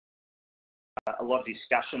a lot of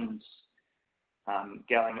discussions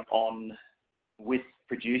going on with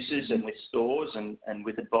producers and with stores and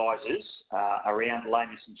with advisors around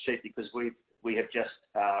lameness in sheep, because we have just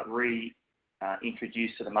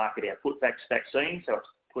introduced to the market our footvax vaccine. So it's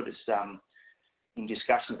put us in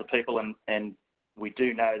discussions with people, and we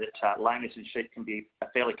do know that lameness in sheep can be a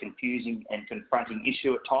fairly confusing and confronting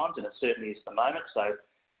issue at times, and it certainly is at the moment. So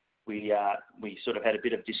we sort of had a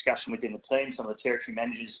bit of discussion within the team. Some of the territory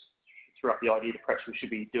managers threw up the idea that perhaps we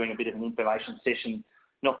should be doing a bit of an information session,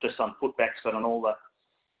 not just on footvax, but on all the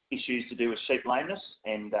issues to do with sheep lameness,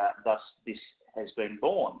 and thus this has been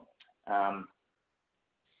born.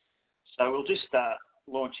 So we'll just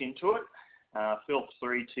launch into it. Feel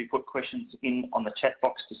free to put questions in on the chat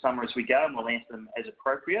box to Summer as we go, and we'll answer them as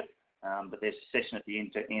appropriate. But there's a session at the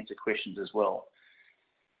end to answer questions as well.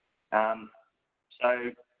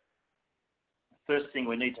 So first thing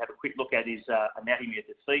we need to have a quick look at is anatomy of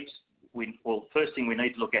the feet. The first thing we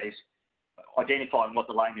need to look at is identifying what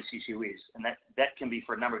the lameness issue is, and that can be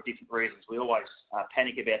for a number of different reasons. We always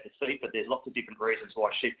panic about the feet, but there's lots of different reasons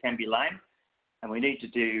why sheep can be lame, and we need to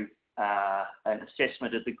do an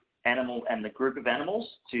assessment of the animal and the group of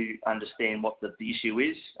animals to understand what the issue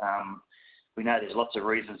is. We know there's lots of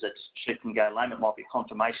reasons that sheep can go lame. It might be a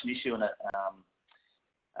conformation issue and a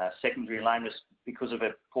secondary lameness because of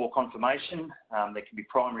a poor conformation. There can be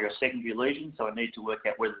primary or secondary lesions, so we need to work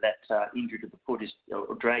out whether that injury to the foot is,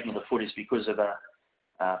 or dragging of the foot, is because of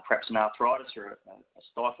perhaps an arthritis or a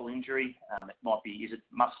stifle injury. It might be, is it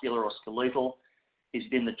muscular or skeletal? Is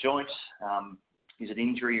it in the joints? Is it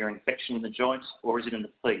injury or infection in the joints, or is it in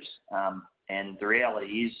the feet? And the reality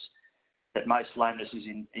is that most lameness is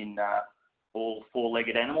in all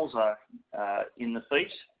four-legged animals are in the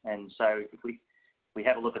feet, and so if we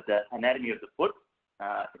have a look at the anatomy of the foot,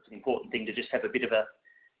 it's an important thing to just have a bit of a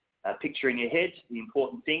picture in your head. The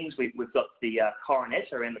important things, we've got the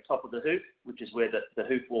coronet around the top of the hoof, which is where the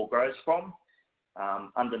hoof wall grows from.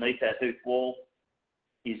 Underneath that hoof wall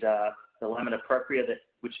is the lamina propria,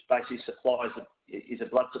 which basically is a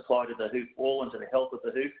blood supply to the hoof wall and to the health of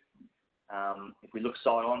the hoof. If we look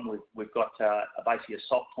side on, we've got basically a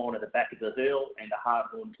soft horn at the back of the heel and a hard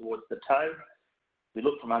horn towards the toe. We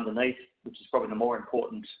look from underneath, which is probably the more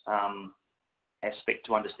important aspect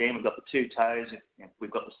to understand. We've got the two toes.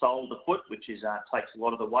 We've got the sole of the foot, which takes a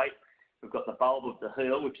lot of the weight. We've got the bulb of the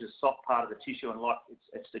heel, which is a soft part of the tissue, and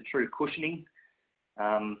it's the true cushioning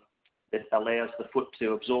that allows the foot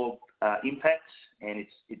to absorb impacts, and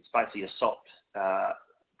it's basically a soft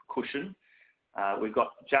cushion. We've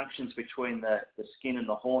got junctions between the skin and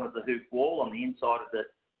the horn of the hoof wall on the inside of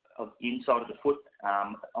the foot,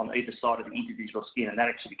 on either side of the interdigital skin, and that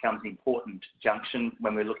actually becomes an important junction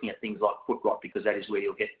when we're looking at things like foot rot, because that is where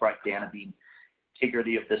you'll get breakdown of the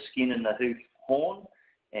integrity of the skin and the hoof horn,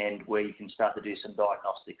 and where you can start to do some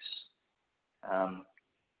diagnostics. I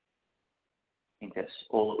think that's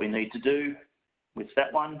all that we need to do with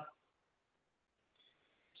that one.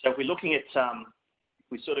 So if we're looking at,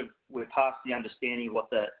 we're past the understanding of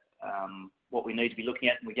what we need to be looking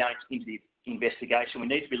at, and we're going into the investigation. We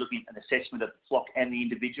need to be looking at an assessment of the flock and the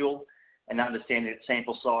individual, and understanding that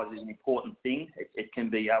sample size is an important thing. It can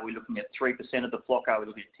be, are we looking at 3% of the flock? Are we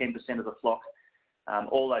looking at 10% of the flock?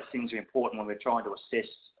 All those things are important when we're trying to assess,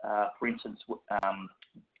 for instance,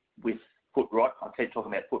 with foot rot. I keep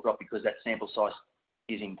talking about foot rot because that sample size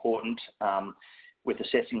is important. With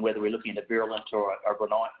assessing whether we're looking at a virulent or a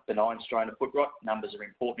benign strain of foot rot, numbers are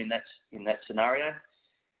important in that scenario.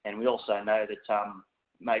 And we also know that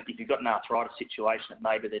maybe if you've got an arthritis situation, it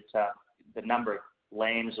may be that the number of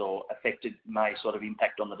lambs or affected may sort of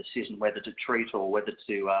impact on the decision whether to treat or whether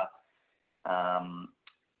to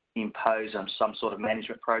impose on some sort of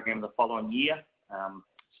management program the following year.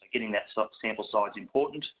 So getting that sample size is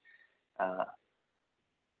important.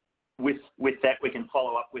 With that, we can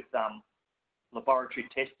follow up with laboratory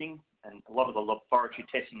testing, and a lot of the laboratory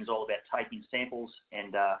testing is all about taking samples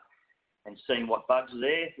and seeing what bugs are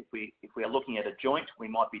there. If we are looking at a joint, we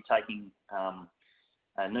might be taking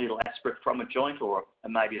a needle aspirate from a joint, or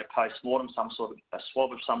maybe a post-mortem, some sort of a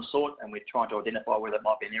swab of some sort, and we're trying to identify whether it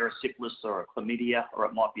might be an erysipelas or a chlamydia, or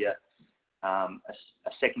it might be a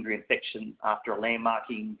secondary infection after a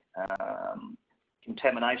landmarking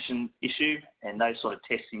contamination issue, and those sort of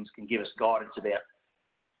testings can give us guidance about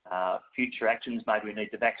future actions. Maybe we need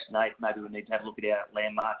to vaccinate, maybe we need to have a look at our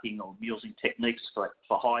landmarking or mulesing techniques for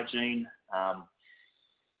hygiene.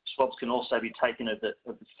 Swabs can also be taken of the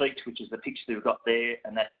feet, which is the picture that we've got there,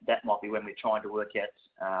 and that might be when we're trying to work out,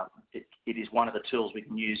 it is one of the tools we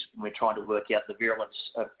can use when we're trying to work out the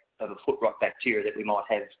virulence of a foot rot bacteria that we might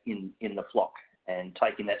have in the flock. And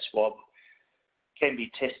taking that swab can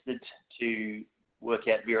be tested to work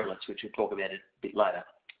out virulence, which we'll talk about a bit later.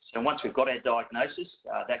 So once we've got our diagnosis,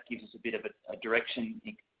 that gives us a bit of a direction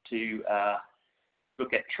to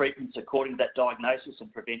look at treatments according to that diagnosis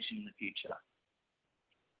and prevention in the future.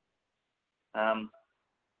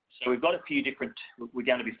 So we've got a few different, we're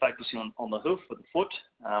going to be focusing on the hoof or the foot.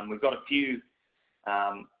 We've got a few,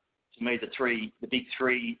 to me, the big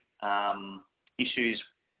three issues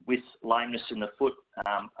with lameness in the foot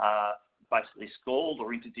are basically scald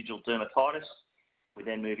or interdigital dermatitis. We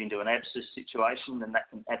then move into an abscess situation, and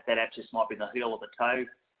that abscess might be in the heel of the toe,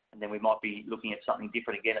 and then we might be looking at something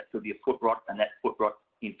different again. It could be a foot rot, and that foot rot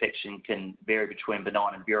infection can vary between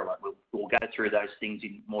benign and virulent. We'll go through those things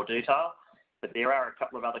in more detail, but there are a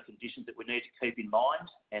couple of other conditions that we need to keep in mind,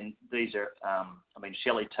 and these are,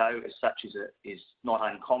 shelly toe as such is not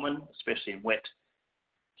uncommon, especially in wet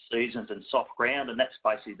seasons and soft ground, and that's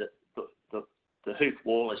basically the hoof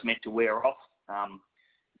wall is meant to wear off.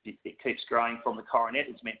 It keeps growing from the coronet.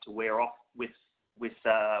 It's meant to wear off with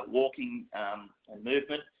walking and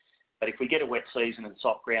movement. But if we get a wet season and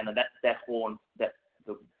soft ground, then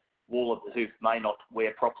the wall of the hoof may not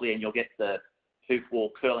wear properly, and you'll get the hoof wall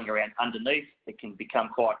curling around underneath. It can become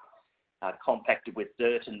quite compacted with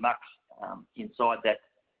dirt and muck inside that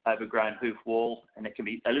overgrown hoof wall, and it can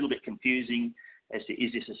be a little bit confusing as to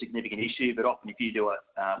is this a significant issue. But often if you do it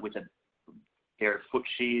with a pair of foot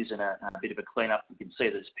shears and a bit of a clean-up, you can see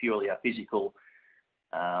that it's purely a physical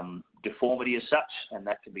deformity as such, and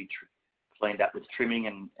that can be cleaned up with trimming,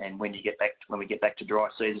 and when we get back to dry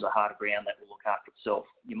seasons or harder ground, that will look after itself.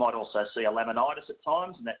 You might also see a laminitis at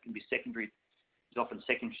times, and that can be secondary. It's often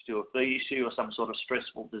secondary to a bee issue or some sort of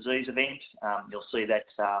stressful disease event. You'll see that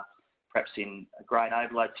perhaps in a grain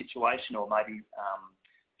overload situation, or maybe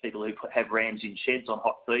people who have rams in sheds on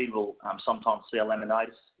hot feed will sometimes see a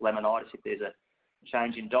laminitis if there's a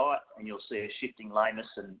change in diet, and you'll see a shifting lameness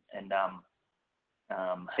and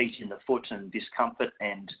heat in the foot and discomfort.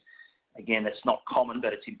 And again, that's not common,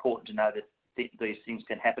 but it's important to know that these things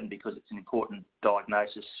can happen because it's an important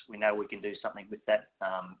diagnosis. We know we can do something with that,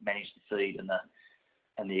 manage the feed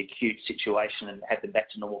and the acute situation and have them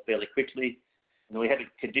back to normal fairly quickly. And we have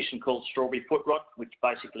a condition called strawberry foot rot, which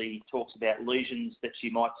basically talks about lesions that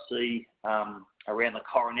you might see around the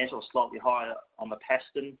coronet or slightly higher on the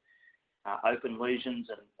pastern, open lesions,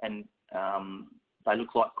 and they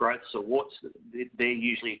look like growths or warts. They're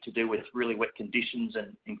usually to do with really wet conditions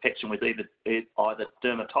and infection with either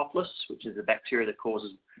dermatophilus, which is a bacteria that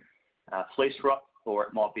causes fleece rot, or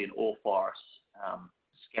it might be an orthovirus,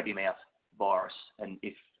 scabby mouth virus. And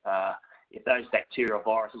if those bacteria or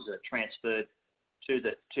viruses are transferred to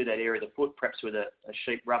that area of the foot, perhaps with a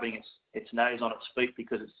sheep rubbing its nose on its feet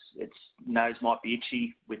because its nose might be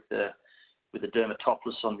itchy with the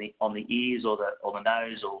dermatophilus on the ears or the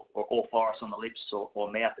nose, or orthovirus on the lips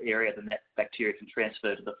or mouth area, then that bacteria can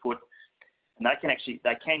transfer to the foot. And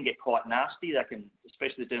they can get quite nasty. They can,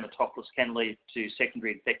 especially the dermatophilus, can lead to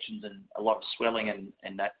secondary infections and a lot of swelling,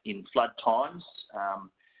 and that in flood times,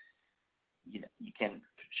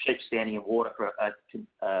 sheep standing in water for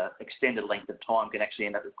an extended length of time can actually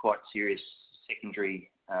end up with quite serious secondary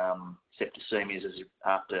septicemias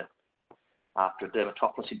after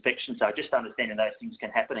dermatophilus infection. So just understanding those things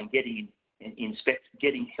can happen, and getting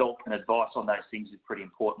help and advice on those things is pretty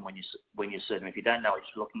important when you see them. If you don't know what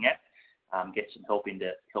you're looking at, get some help in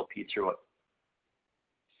to help you through it.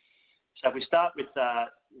 So if we start with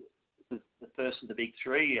the first of the big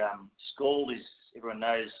three, scald is, everyone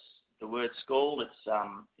knows the word scald.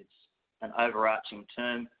 It's an overarching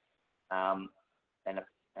term and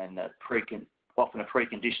often a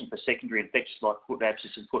precondition for secondary infections like foot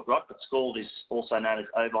abscess and foot rot. But scald is also known as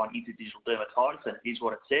ovine interdigital dermatitis, and it is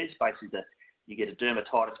what it says. Basically, you get a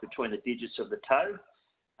dermatitis between the digits of the toe.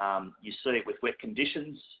 You see it with wet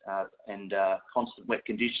conditions and constant wet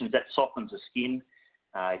conditions. That softens the skin.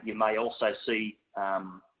 You may also see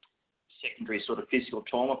secondary sort of physical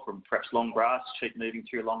trauma from perhaps long grass, sheep moving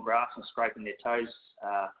through long grass and scraping their toes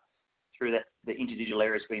through that. The interdigital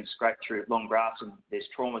area is being scraped through long grass, and there's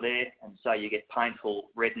trauma there, and so you get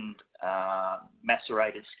painful, reddened,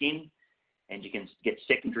 macerated skin, and you can get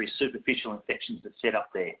secondary superficial infections that set up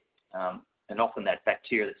there. And often that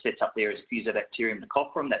bacteria that sets up there is Fusobacterium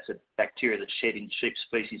nicoforum. That's a bacteria that's shed in sheep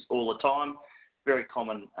species all the time. Very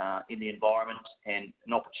common in the environment, and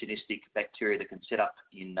an opportunistic bacteria that can set up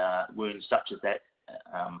in wounds such as that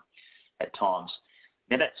at times.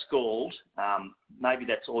 Now that scald, maybe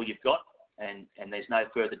that's all you've got, and there's no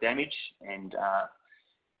further damage, and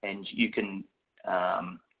you can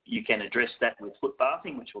address that with foot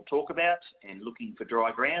bathing, which we'll talk about, and looking for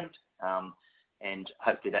dry ground, and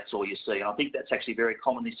hopefully that's all you see. And I think that's actually very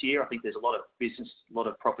common this year. I think there's a lot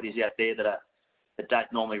of properties out there that are that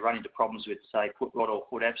don't normally run into problems with, say, foot rot or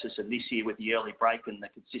foot abscess. And this year, with the early break and the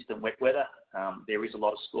consistent wet weather, there is a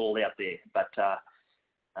lot of scald out there. But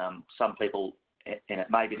some people, and it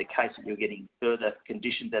may be the case that you're getting further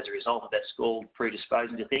conditions as a result of that scald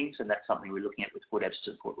predisposing to things, and that's something we're looking at with foot abscess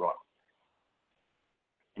and foot rot.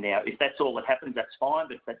 Now, if that's all that happens, that's fine,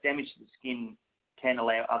 but if that damage to the skin can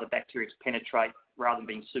allow other bacteria to penetrate rather than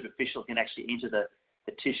being superficial, can actually enter the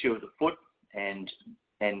tissue of the foot. And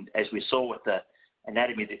as we saw with the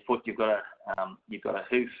anatomy of the foot, you've got a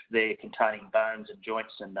hoof there containing bones and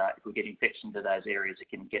joints, and if we get infection to those areas, it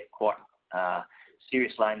can get quite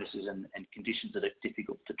serious lamenesses and conditions that are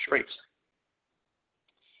difficult to treat.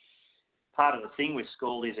 Part of the thing with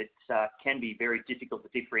scald is it can be very difficult to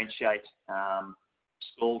differentiate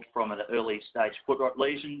scald from an early stage foot rot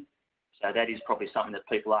lesion. So that is probably something that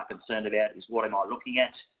people are concerned about, is what am I looking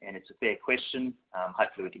at? And it's a fair question.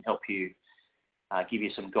 Hopefully we can help you, give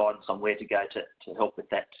you some guidance on where to go to help with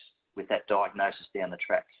that diagnosis down the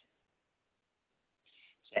track.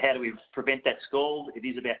 So how do we prevent that scald? It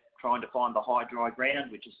is about trying to find the high dry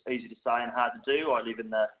ground, which is easy to say and hard to do. I live in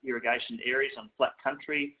the irrigation areas on flat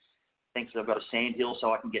country. Thankfully I've got a sand hill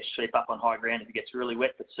so I can get sheep up on high ground if it gets really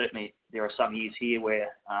wet, but certainly there are some years here where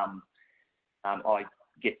I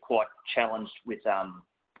get quite challenged with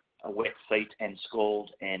wet feet and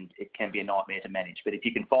scald, and it can be a nightmare to manage. But if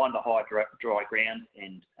you can find the high dry ground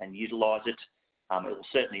and utilise it, it will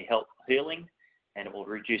certainly help healing, and it will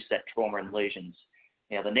reduce that trauma and lesions.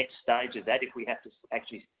 Now, the next stage of that, if we have to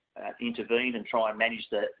actually intervene and try and manage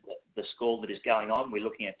the scald that is going on, we're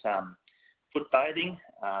looking at foot bathing.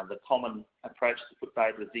 The common approach to foot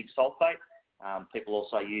bath with zinc sulfate. People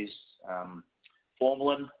also use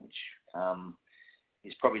formalin, which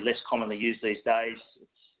is probably less commonly used these days.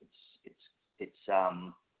 It's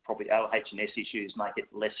probably OH&S issues make it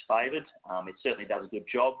less favoured. It certainly does a good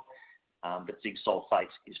job, but zinc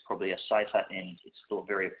sulfate is probably a safer and it's still a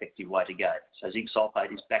very effective way to go. So zinc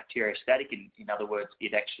sulfate is bacteriostatic. In other words,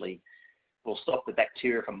 it actually will stop the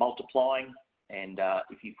bacteria from multiplying, and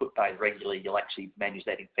if you foot bathe regularly, you'll actually manage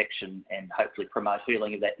that infection and hopefully promote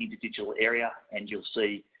healing of that interdigital area, and you'll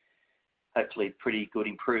see hopefully pretty good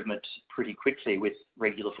improvement pretty quickly with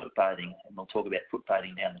regular foot bathing, and we'll talk about foot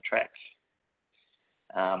bathing down the track.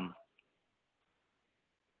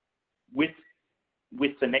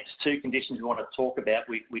 With the next two conditions we want to talk about,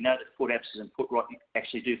 we know that foot abscess and foot rot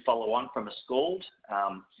actually do follow on from a scald.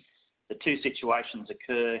 The two situations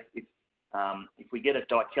occur if we get a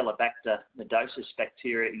Dichelobacter nodosus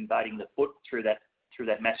bacteria invading the foot through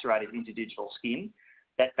that macerated interdigital skin.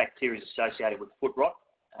 That bacteria is associated with foot rot.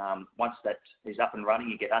 Once that is up and running,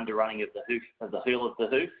 you get underrunning of the hoof, of the heel of the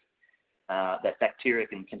hoof. That bacteria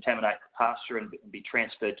can contaminate the pasture and be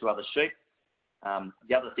transferred to other sheep.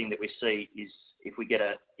 The other thing that we see is if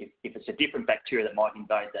it's a different bacteria that might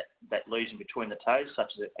invade that lesion between the toes,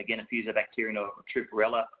 such as again a Fusobacterium or a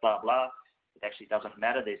Truparella, blah blah. It actually doesn't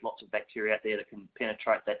matter. There's lots of bacteria out there that can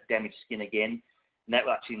penetrate that damaged skin again, and that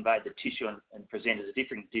will actually invade the tissue and present as a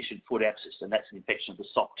different condition, foot abscess, and that's an infection of the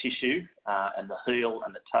soft tissue and the heel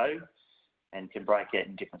and the toe, and can break out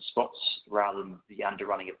in different spots rather than the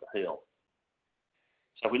underrunning of the heel.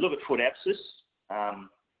 So we look at foot abscess.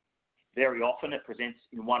 Very often it presents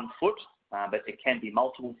in one foot, but it can be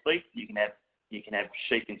multiple feet. You can have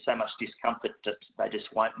sheep in so much discomfort that they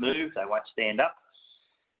just won't move, they won't stand up.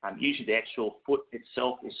 Usually the actual foot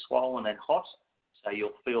itself is swollen and hot, so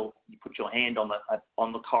you'll feel, you put your hand on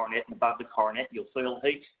the coronet and above the coronet, you'll feel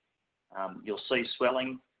heat. You'll see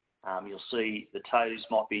swelling. You'll see the toes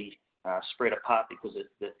might be spread apart because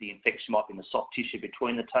the infection might be in the soft tissue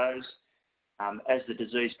between the toes. As the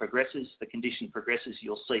disease progresses, the condition progresses,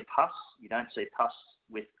 you'll see pus. You don't see pus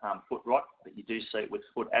with foot rot, but you do see it with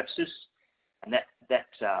foot abscess. And that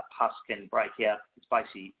pus can break out. It's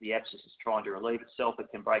basically the abscess is trying to relieve itself.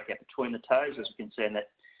 It can break out between the toes, as you can see in that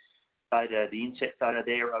photo, the inset photo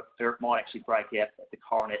there, or it might actually break out at the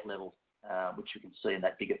coronet level, which you can see in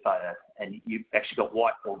that bigger photo. And you've actually got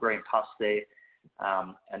white or green pus there,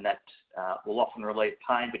 and that will often relieve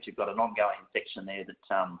pain, but you've got an ongoing infection there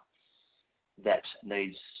that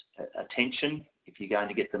needs attention if you're going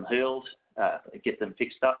to get them healed, get them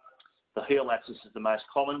fixed up. The heel abscess is the most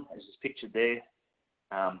common, as is pictured there,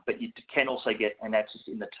 but you can also get an abscess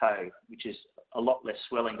in the toe, which is a lot less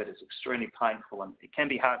swelling, but it's extremely painful, and it can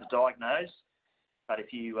be hard to diagnose. But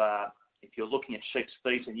if you're looking at sheep's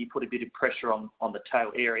feet and you put a bit of pressure on the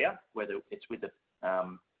toe area, whether it's with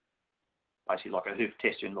basically like a hoof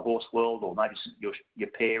tester in the horse world, or maybe you're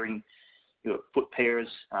pairing your foot pairers,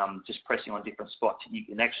 just pressing on different spots, you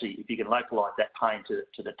can actually, if you can localise that pain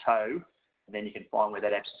to the toe, and then you can find where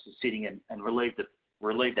that abscess is sitting and relieve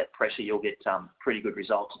relieve that pressure, you'll get pretty good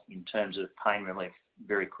results in terms of pain relief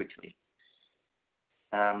very quickly.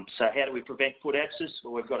 So how do we prevent foot abscess?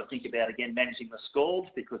 Well, we've got to think about, again, managing the scald,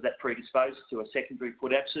 because that predisposes to a secondary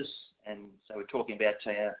foot abscess. And so we're talking about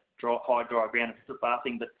high dry ground and foot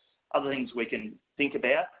bathing, but other things we can think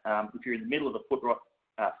about, if you're in the middle of a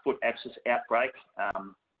foot abscess outbreak,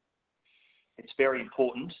 it's very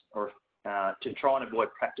important to try and avoid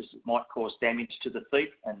practice that might cause damage to the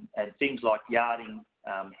feet, and things like yarding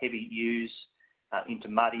heavy ewes into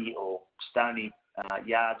muddy or stony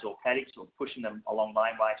yards or paddocks, or pushing them along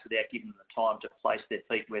laneways without giving them the time to place their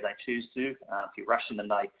feet where they choose to. If you're rushing them,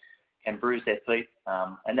 they can bruise their feet,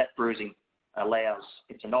 and that bruising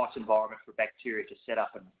it's a nice environment for bacteria to set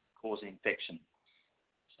up and cause an infection.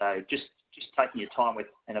 So just taking your time with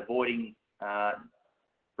and avoiding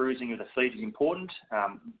bruising of the feet is important.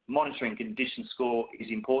 Monitoring condition score is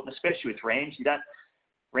important, especially with rams.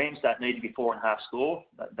 Rams don't need to be 4.5 score.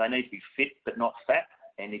 They need to be fit but not fat.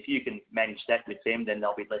 And if you can manage that with them, then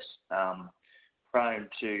they'll be less prone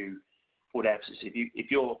to foot abscess.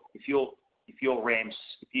 If you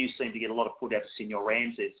seem to get a lot of foot abscess in your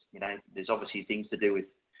rams, there's obviously things to do with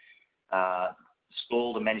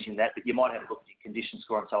scald and managing that. But you might have a look at your condition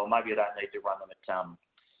score and say, well, maybe you don't need to run them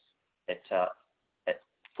at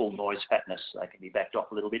full noise fatness. They can be backed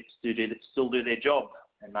off a little bit to still do their job,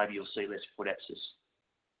 and maybe you'll see less foot abscess.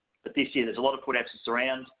 But this year, there's a lot of foot abscess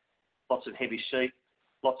around, lots of heavy sheep,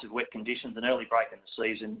 lots of wet conditions, an early break in the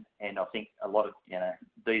season, and I think a lot of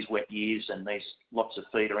these wet years and these lots of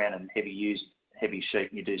feed around and heavy sheep,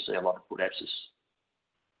 you do see a lot of foot abscess.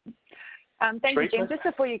 Thank you, Jim. Just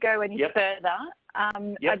before you go any further,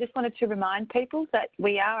 I just wanted to remind people that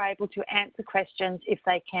we are able to answer questions if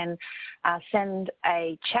they can send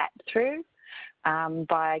a chat through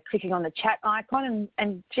by clicking on the chat icon.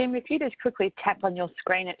 And Jim, if you just quickly tap on your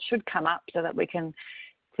screen, it should come up so that we can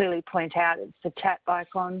clearly point out it's the chat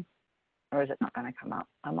icon. Or is it not going to come up?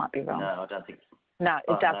 I might be wrong. No, I don't think. No,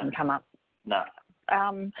 it doesn't come up. No.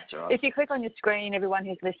 That's all right. If you click on your screen, everyone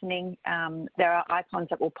who's listening, there are icons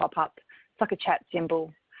that will pop up. It's like a chat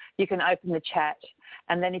symbol. You can open the chat,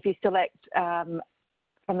 and then if you select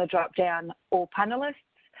from the drop down all panelists,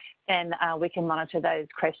 then we can monitor those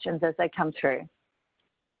questions as they come through.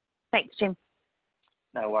 Thanks, Jim.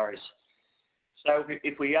 No worries. So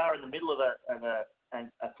if we are in the middle of a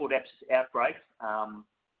foot abscess outbreak,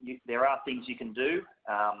 there are things you can do.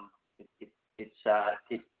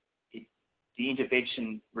 The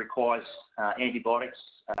intervention requires antibiotics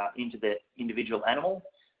into the individual animal.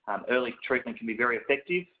 Early treatment can be very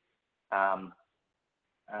effective.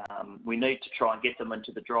 We need to try and get them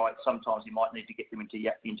into the dry. Sometimes you might need to get them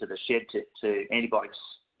into the shed to antibiotics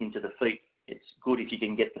into the feet. It's good if you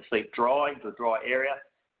can get the feet dry, into a dry area.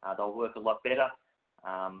 They'll work a lot better.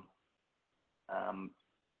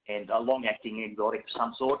 And a long-acting antibiotic of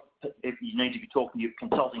some sort. If you need to be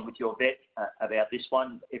consulting with your vet about this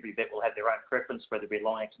one. Every vet will have their own preference, whether it be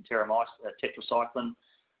long-acting tetracycline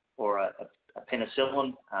or a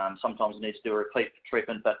penicillin. Sometimes you need to do a repeat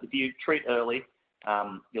treatment, but if you treat early,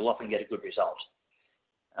 you'll often get a good result.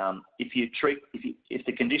 If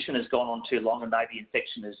the condition has gone on too long and maybe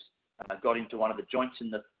infection has got into one of the joints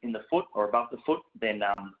in the foot or above the foot, then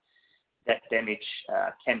that damage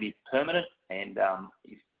can be permanent, and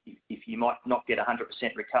if you might not get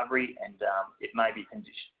 100% recovery, and it may be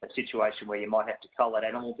a situation where you might have to cull that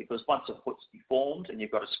animal, because once the foot's deformed and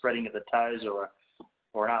you've got a spreading of the toes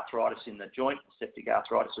or an arthritis in the joint, septic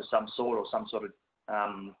arthritis of some sort, or some sort of,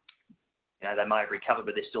 they may have recovered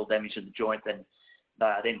but there's still damage in the joint, then they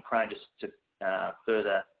are then prone to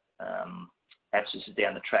further abscesses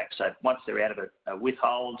down the track. So once they're out of a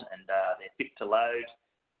withhold and they're fit to load,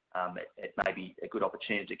 it may be a good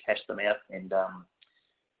opportunity to catch them out and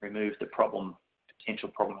remove the potential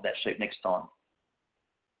problem of that sheep next time.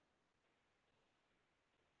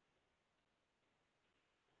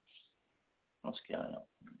 What's going on?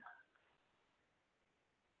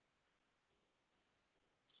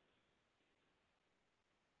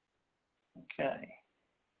 Okay,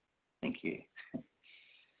 thank you.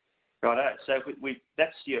 Righto, so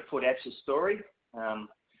that's your foot abscess story.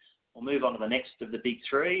 We'll move on to the next of the big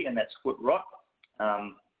three, and that's foot rot.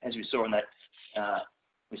 As we saw in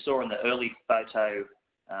the early photo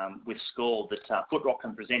with scald, that foot rot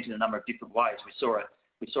can present in a number of different ways.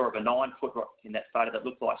 We saw a benign foot rot in that photo that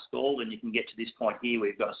looked like scald, and you can get to this point here where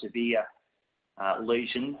we've got a severe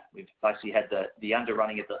lesion. We've basically had the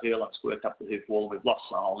underrunning of the hurlings worked up the hoof wall. We've lost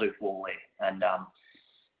the whole hoof wall there, and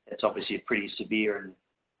it's obviously a pretty severe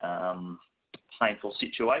and painful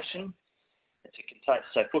situation.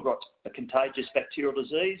 So foot rot's a contagious bacterial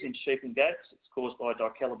disease in sheep and goats. It's caused by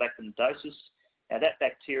Dichelobacter nodosus, Now that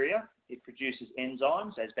bacteria, it produces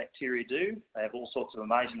enzymes, as bacteria do. They have all sorts of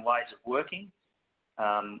amazing ways of working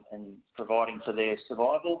and providing for their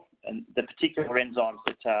survival. And the particular enzymes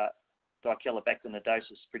that Dichelobacter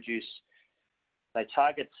nodosus produce, they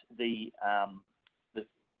target they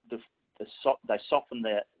soften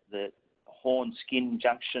the horn skin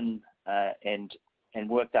junction and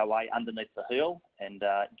work their way underneath the heel and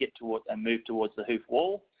move towards the hoof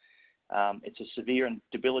wall. It's a severe and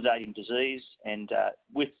debilitating disease, and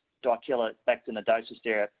with Dichelobacter nodosus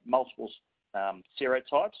there are multiple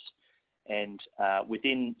serotypes, and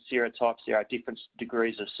within serotypes there are different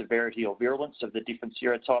degrees of severity or virulence of the different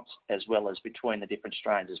serotypes, as well as between the different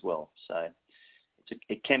strains as well. So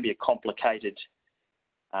it can be a complicated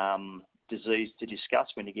disease to discuss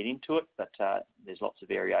when you get into it, but there's lots of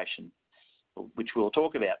variation, which we'll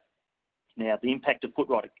talk about. Now, the impact of foot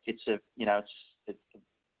rot, it's a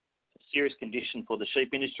serious condition for the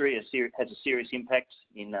sheep industry. It has a serious impact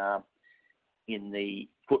in the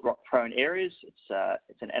foot rot prone areas.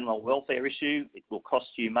 It's an animal welfare issue. It will cost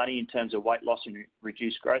you money in terms of weight loss and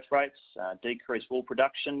reduced growth rates, decreased wool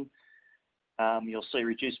production. You'll see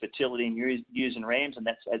reduced fertility in ewes and rams, and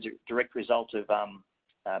that's as a direct result of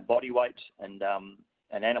body weight, and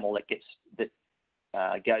an animal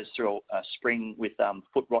that goes through a spring with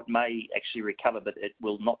foot rot may actually recover, but it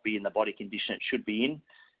will not be in the body condition it should be in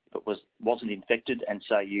if it wasn't infected, and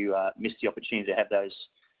so you miss the opportunity to have those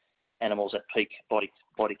animals at peak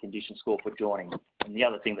body condition score for joining. And the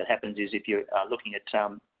other thing that happens is if you're looking at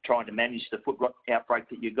trying to manage the foot rot outbreak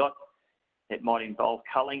that you got, it might involve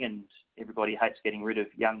culling, and everybody hates getting rid of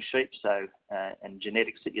young sheep, so and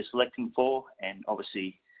genetics that you're selecting for, and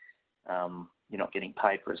obviously you're not getting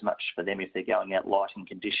paid for as much for them if they're going out light in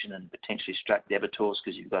condition and potentially straight to abattoirs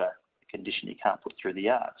because you've got a condition you can't put through the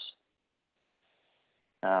yards.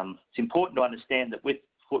 It's important to understand that with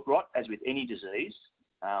foot rot, as with any disease,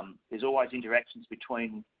 there's always interactions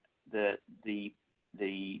between the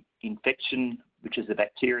infection, which is the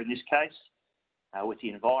bacteria in this case, with the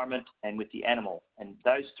environment and with the animal. And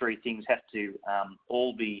those three things have to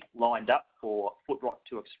all be lined up for foot rot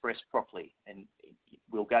to express properly. And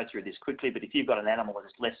we'll go through this quickly, but if you've got an animal that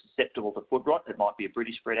is less susceptible to foot rot, it might be a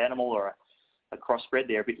British bred animal or a crossbred,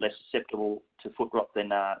 they're a bit less susceptible to foot rot than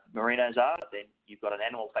merinos are, then you've got an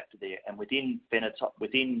animal factor there. And within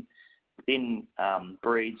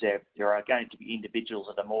breeds, there are going to be individuals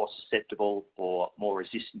that are more susceptible or more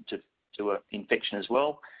resistant to infection as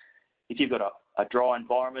well. If you've got a dry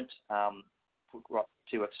environment, foot rot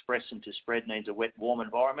to express and to spread needs a wet, warm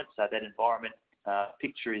environment. So that environment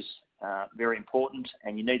picture is very important,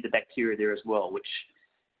 and you need the bacteria there as well, which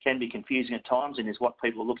can be confusing at times and is what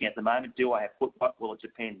people are looking at the moment. Do I have foot rot? Well, it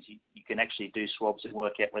depends. You can actually do swabs and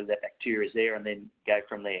work out whether that bacteria is there and then go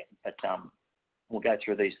from there. But we'll go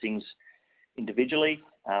through these things individually.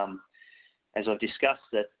 As I've discussed,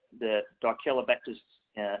 that the Dichelobacters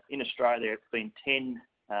in Australia, there have been 10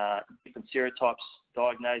 different serotypes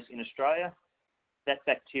diagnosed in Australia. That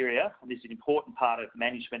bacteria, and this is an important part of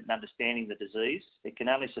management and understanding the disease, it can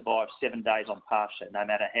only survive 7 days on pasture, no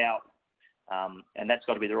matter how, and that's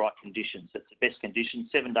got to be the right conditions. It's the best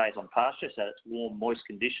conditions, 7 days on pasture, so it's warm, moist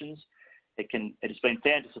conditions. It has been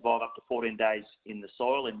found to survive up to 14 days in the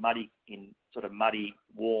soil, in sort of muddy,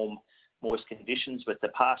 warm, moist conditions, but the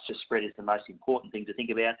pasture spread is the most important thing to think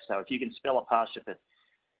about. So if you can spell a pasture for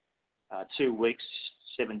 2 weeks,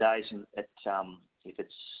 7 days, and if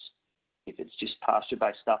it's just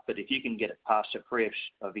pasture-based stuff, but if you can get a pasture free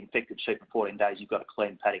of infected sheep for 14 days, you've got a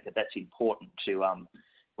clean paddock. That's important to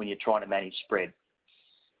when you're trying to manage spread.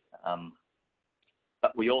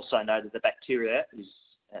 But we also know that the bacteria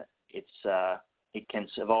it can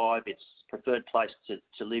survive. Its preferred place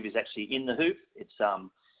to live is actually in the hoof.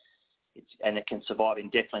 And it can survive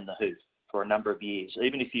indefinitely in the hoof for a number of years.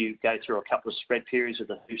 Even if you go through a couple of spread periods with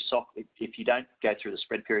the hoof soft, if you don't go through the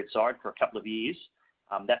spread period side for a couple of years,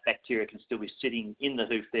 that bacteria can still be sitting in the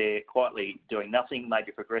hoof there quietly doing nothing,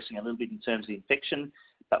 maybe progressing a little bit in terms of infection,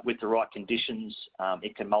 but with the right conditions,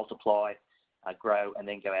 it can multiply, grow, and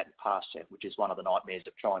then go out and pasture, which is one of the nightmares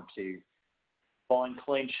of trying to find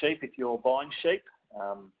clean sheep if you're buying sheep.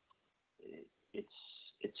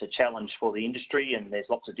 It's a challenge for the industry, and there's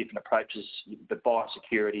lots of different approaches, but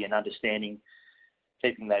biosecurity and understanding,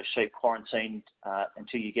 keeping those sheep quarantined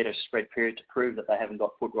until you get a spread period to prove that they haven't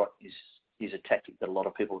got foot rot is a tactic that a lot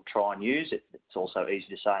of people try and use. It's also easy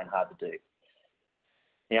to say and hard to do.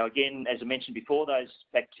 Now, again, as I mentioned before, that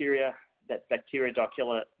bacteria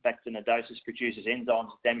Dichelobacter nodosus produces enzymes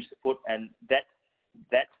that damage the foot, and that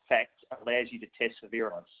fact allows you to test for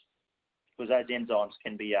virulence, because those enzymes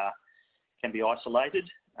can be isolated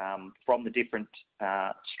from the different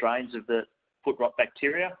strains of the foot rot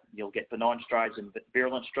bacteria. You'll get benign strains and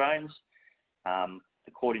virulent strains,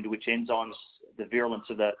 according to which enzymes, the virulence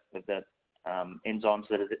of the enzymes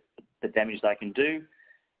that are the damage they can do,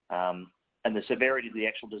 and the severity of the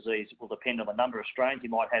actual disease will depend on the number of strains you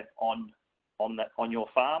might have on your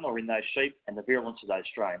farm or in those sheep, and the virulence of those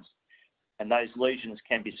strains. And those lesions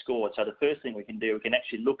can be scored. So the first thing we can do, we can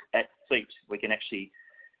actually look at feet. We can actually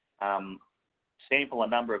sample a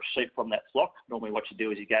number of sheep from that flock. Normally what you do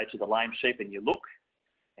is you go to the lame sheep and you look,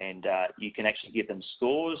 and you can actually give them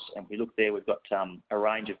scores. And we look there, we've got a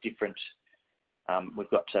range of different, we've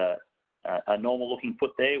got a normal looking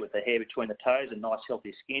foot there with the hair between the toes and nice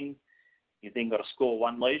healthy skin. You've then got to score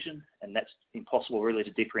one lesion, and that's impossible really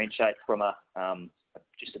to differentiate from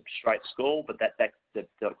just a straight score, but the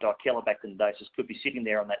Dichelobacter nodosus could be sitting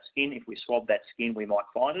there on that skin. If we swab that skin, we might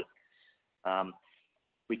find it.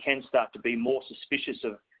 We can start to be more suspicious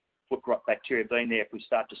of foot rot bacteria being there if we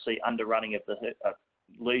start to see underrunning of the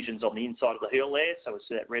lesions on the inside of the heel there. So we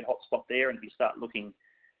see that red hot spot there, and if you start looking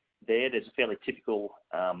there, there's a fairly typical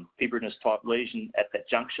fibrinous type lesion at that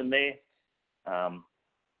junction there.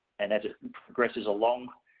 And as it progresses along,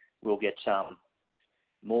 we'll get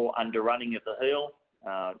more underrunning of the heel,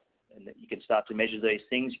 and you can start to measure these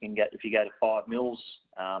things. You can get, if you go to 5 mils,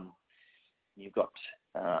 you've got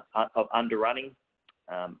of underrunning,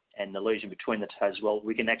 and the lesion between the toes. Well,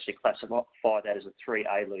 we can actually classify that as a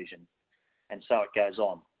 3A lesion, and so it goes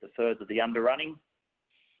on. The further the underrunning,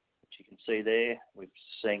 which you can see there, we're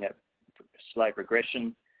seeing a slow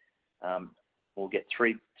progression. We'll get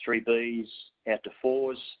 3Bs out to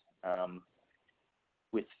 4s.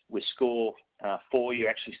 With score 4, you're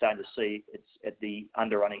actually starting to see it's at the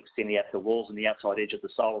underrunning extending out to the walls and the outside edge of the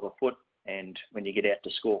sole of the foot. And when you get out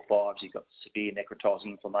to score 5s, you've got severe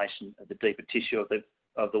necrotizing inflammation of the deeper tissue of the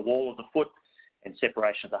wall of the foot, and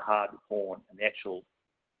separation of the hard horn, and the actual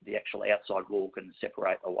outside wall can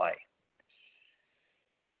separate away.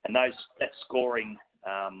 And that scoring,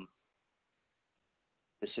 the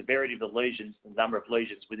severity of the lesions, the number of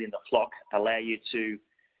lesions within the flock, allow you to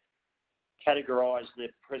categorise the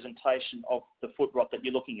presentation of the foot rot that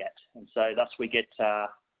you're looking at. And so thus we get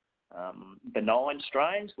benign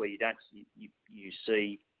strains where you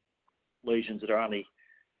see lesions that are only,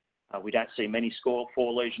 we don't see many score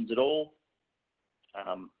 4 lesions at all.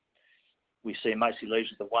 We see mostly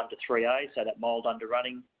lesions of 1 to 3A, so that mild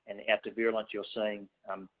underrunning, and out to virulent you're seeing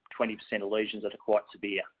 20% of lesions that are quite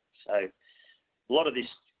severe. So a lot of this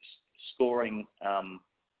scoring,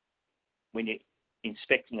 when you're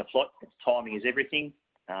inspecting a flock, timing is everything.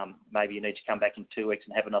 Maybe you need to come back in 2 weeks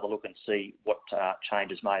and have another look and see what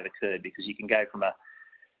changes may have occurred, because you can go from an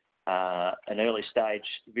early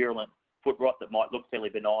stage virulent foot rot that might look fairly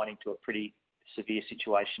benign into a pretty severe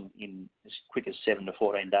situation in as quick as 7 to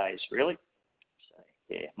 14 days, really. So,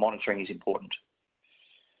 yeah, monitoring is important.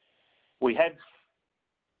 We have,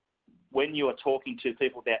 when you are talking to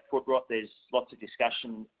people about foot rot, there's lots of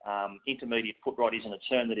discussion. Intermediate foot rot isn't a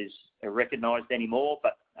term that is recognised anymore,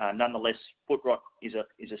 but nonetheless, foot rot is a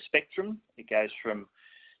spectrum. It goes from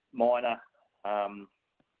minor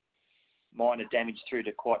damage through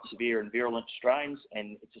to quite severe and virulent strains,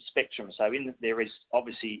 and it's a spectrum. So there is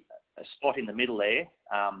obviously a spot in the middle there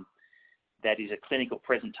that is a clinical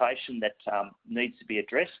presentation that needs to be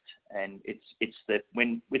addressed, and it's that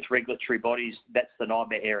when with regulatory bodies, that's the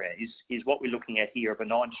nightmare area. Is what we're looking at here a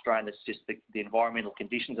benign strain that's just the environmental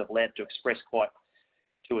conditions have allowed to express quite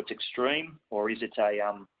to its extreme, or is it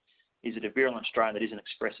a virulent strain that isn't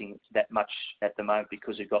expressing that much at the moment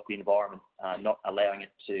because we've got the environment not allowing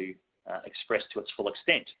it to express to its full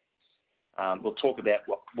extent? We'll talk about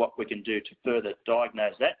what we can do to further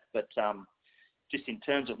diagnose that, but just in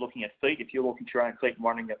terms of looking at feet, if you're looking at your own feet and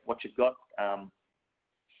wondering at what you've got,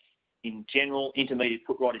 in general, intermediate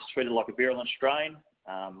foot rot is treated like a virulent strain.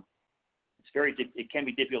 It can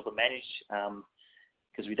be difficult to manage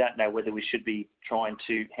because we don't know whether we should be trying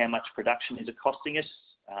to, how much production is it costing us.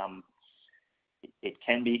 It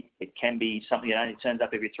can be something that only turns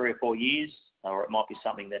up every 3 or 4 years, or it might be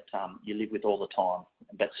something that you live with all the time.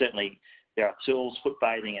 But certainly there are tools, foot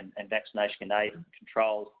bathing and vaccination can aid in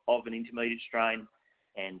control of an intermediate strain,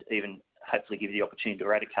 and even hopefully give you the opportunity to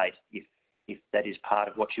eradicate if that is part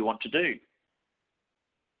of what you want to do.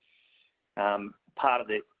 Part of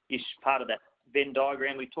that Venn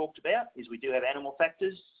diagram we talked about is we do have animal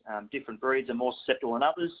factors. Different breeds are more susceptible than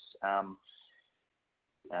others.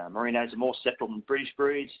 Merinos are more susceptible than British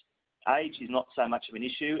breeds. Age is not so much of an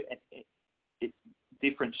issue.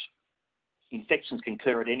 Different infections can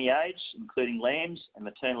occur at any age, including lambs, and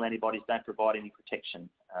maternal antibodies don't provide any protection.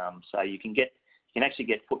 So you can actually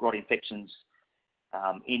get foot rot infections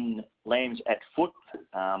in lambs at foot,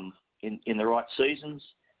 in the right seasons,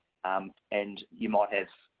 and you might have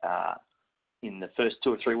in the first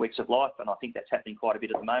 2 or 3 weeks of life, and I think that's happening quite a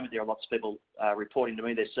bit at the moment. There are lots of people reporting to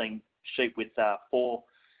me they're seeing sheep with 4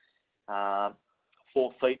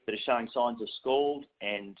 feet that are showing signs of scald,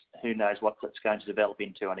 and who knows what that's going to develop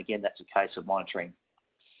into. And again, that's a case of monitoring.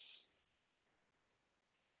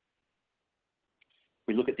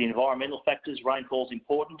 We look at the environmental factors. Rainfall is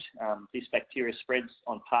important. This bacteria spreads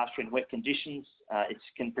on pasture in wet conditions. It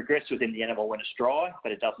can progress within the animal when it's dry,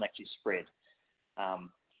 but it doesn't actually spread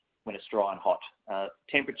when it's dry and hot.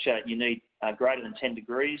 Temperature, you need greater than 10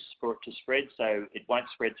 degrees for it to spread, so it won't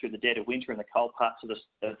spread through the dead of winter in the cold parts of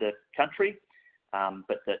the country,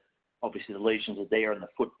 but that obviously the lesions are there and the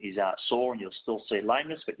foot is sore and you'll still see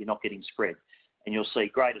lameness, but you're not getting spread. And you'll see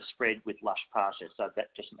greater spread with lush pasture, so that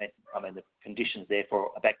just meant, the conditions there for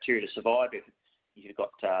a bacteria to survive. If you've got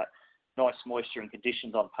nice moisture and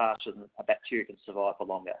conditions on pasture, then a bacteria can survive for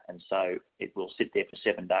longer, and so it will sit there for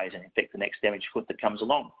 7 days and infect the next damaged foot that comes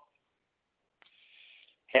along.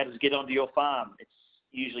 How does it get onto your farm? It's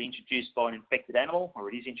usually introduced by an infected animal, or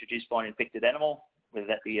it is introduced by an infected animal, whether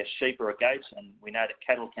that be a sheep or a goat, and we know that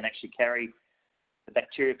cattle can actually carry the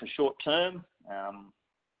bacteria for short term.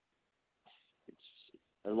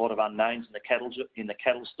 It's a lot of unknowns in the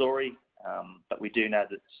cattle story, but we do know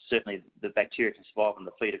that certainly the bacteria can survive on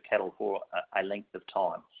the feet of cattle for a length of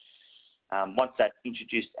time. Once that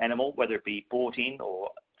introduced animal, whether it be brought in or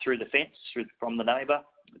through the fence, from the neighbour,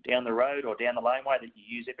 down the road or down the laneway that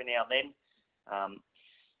you use every now and then,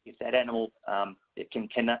 if that animal it can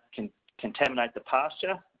contaminate the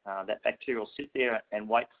pasture, that bacteria will sit there and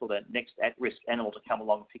wait for the next at-risk animal to come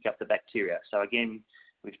along and pick up the bacteria. So again,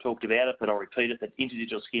 we've talked about it, but I'll repeat it, that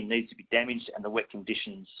individual skin needs to be damaged and the wet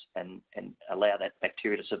conditions and allow that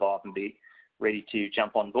bacteria to survive and be ready to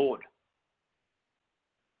jump on board.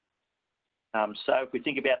 So if we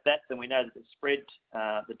think about that, then we know that the spread,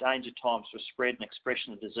 the danger times for spread and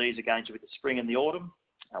expression of disease are going to be the spring and the autumn,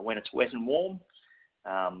 when it's wet and warm.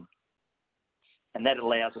 And that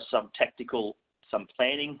allows us some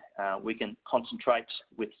planning. We can concentrate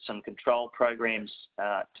with some control programs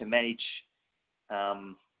to manage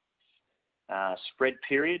spread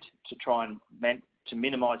period to try and to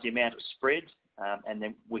minimise the amount of spread, and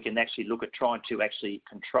then we can actually look at trying to actually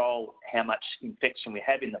control how much infection we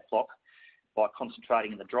have in the flock by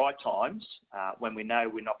concentrating in the dry times when we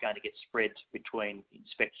know we're not going to get spread between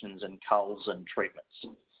inspections and culls and treatments.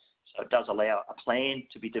 So it does allow a plan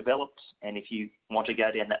to be developed, and if you want to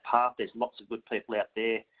go down that path, there's lots of good people out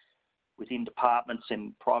there within departments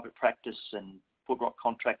and private practice and foot rot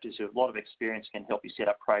contractors who have a lot of experience, can help you set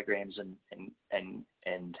up programs and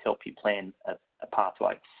help you plan a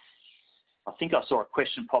pathway. I think I saw a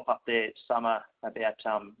question pop up there, Summer,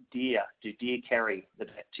 about deer. Do deer carry the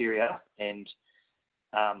bacteria? And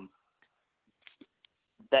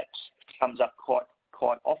that comes up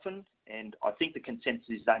quite often. And I think the consensus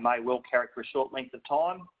is they may well carry it for a short length of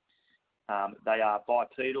time. They are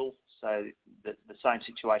bipedal, so the same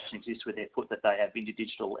situation exists with their foot, that they have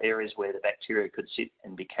interdigital areas where the bacteria could sit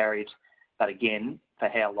and be carried. But again, for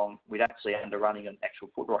how long, we don't see underrunning an actual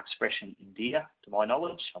foot rot expression in deer, to my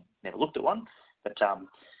knowledge. I've never looked at one, but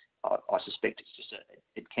I suspect it's just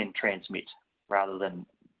it can transmit rather than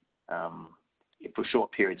for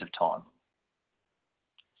short periods of time.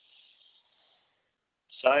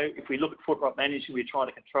 So if we look at foot rot management, we're trying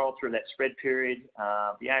to control through that spread period.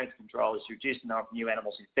 The aim of control is to reduce the number of new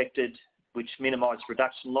animals infected, which minimises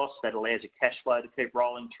production loss. That allows a cash flow to keep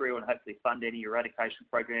rolling through and hopefully fund any eradication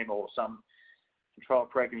program or some control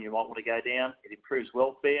program you might want to go down. It improves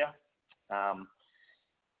welfare.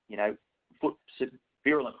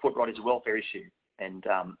 Virulent foot rot is a welfare issue, and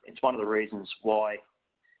it's one of the reasons why,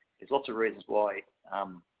 there's lots of reasons why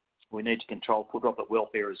we need to control foot rot, but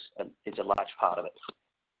welfare is a large part of it.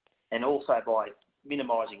 And also by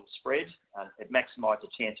minimising spread, it maximises the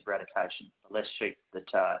chance of eradication. The less sheep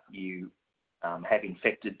that you have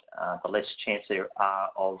infected, the less chance there are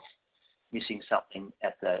of missing something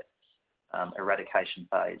at the eradication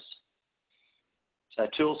phase. So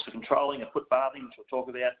tools for controlling are foot bathing, which we'll talk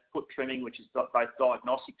about, foot trimming, which is both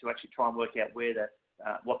diagnostic to actually try and work out where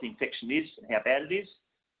what the infection is and how bad it is.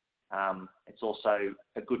 It's also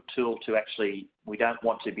a good tool to actually, we don't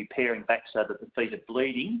want to be paring back so that the feet are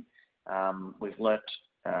bleeding. We've learnt,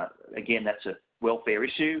 again, that's a welfare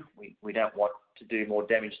issue. We don't want to do more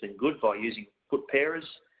damage than good by using foot parers.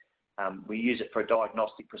 We use it for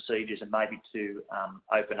diagnostic procedures and maybe to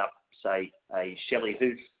open up, say, a Shelley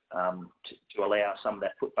hoof to allow some of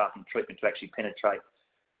that foot bathing treatment to actually penetrate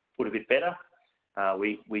foot a bit better.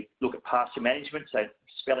 We look at pasture management, so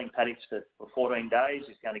spelling paddocks for 14 days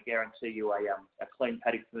is going to guarantee you a clean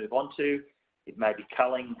paddock to move on to. It may be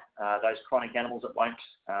culling those chronic animals that won't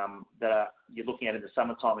you're looking at in the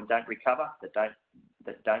summertime and don't recover,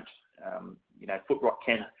 foot rot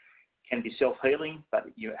can be self-healing, but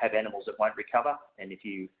you have animals that won't recover, and if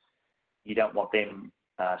you don't want them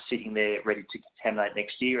sitting there ready to contaminate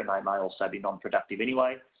next year, and they may also be non-productive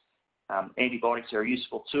anyway. Antibiotics are a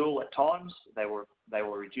useful tool at times. They will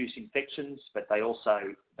reduce infections, but they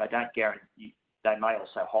don't guarantee. They may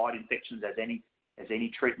also hide infections as any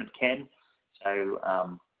treatment can. So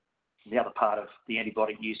the other part of the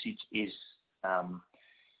antibiotic usage is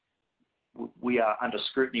we are under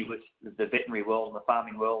scrutiny with the veterinary world and the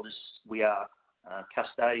farming world. We are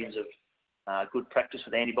custodians of good practice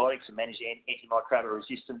with antibiotics and managing antimicrobial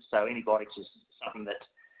resistance. So antibiotics is something that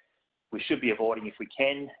we should be avoiding if we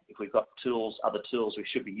can. If we've got other tools, we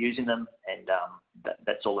should be using them, and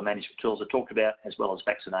that's all the management tools I talked about, as well as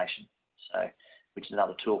vaccination, which is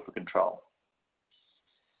another tool for control.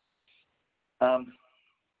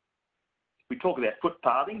 We talk about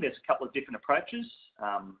footpathing. There's a couple of different approaches.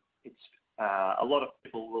 A lot of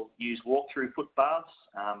people will use walk-through footpaths.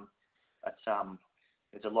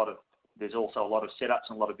 There's also a lot of setups,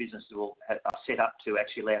 and a lot of businesses are set up to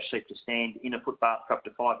actually allow sheep to stand in a footpath for up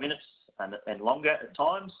to 5 minutes and longer at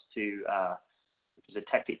times, which is a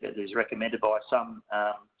tactic that is recommended by some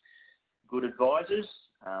good advisors.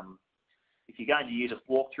 If you're going to use a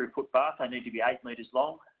walk-through footpath, they need to be 8 metres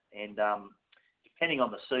long, and depending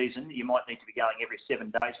on the season, you might need to be going every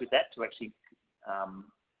 7 days with that to actually to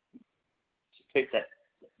keep that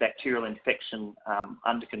bacterial infection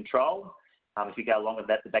under control. If you go longer than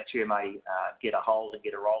that, the bacteria may get a hold and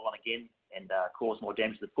get a roll on again and cause more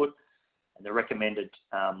damage to the foot. And the recommended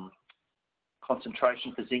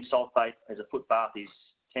concentration for zinc sulfate as a foot bath is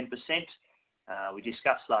 10%. We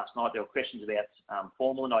discussed last night, there were questions about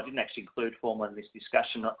formalin. I didn't actually include formalin in this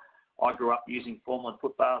discussion. I grew up using formalin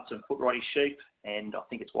foot baths and foot rotty sheep, and I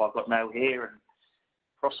think it's why I've got no hair and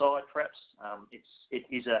cross-eyed perhaps. It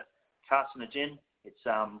is a carcinogen. It's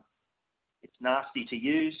nasty to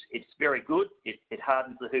use. It's very good. It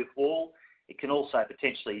hardens the hoof wall. It can also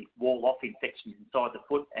potentially wall off infections inside the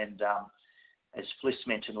foot. And as Fliss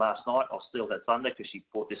mentioned last night, I'll steal that thunder because she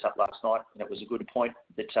brought this up last night, and it was a good point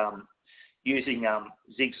that using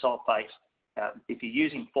zinc sulfate, if you're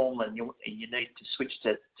using formalin and you need to switch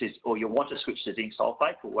or you want to switch to zinc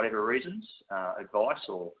sulfate for whatever reasons, advice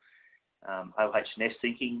or OH&S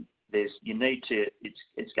thinking, it's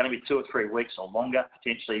going to be 2 or 3 weeks or longer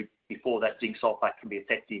potentially before that zinc sulfate can be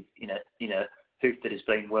effective in a hoof that has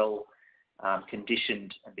been well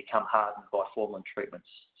conditioned and become hardened by formalin treatments.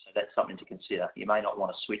 So that's something to consider. You may not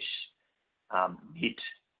want to switch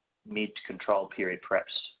mid control period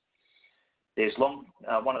perhaps. There's one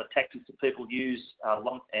of the tactics that people use is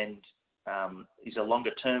a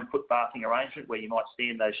longer term foot bathing arrangement where you might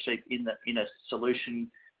stand those sheep in a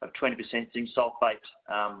solution of 20% zinc sulfate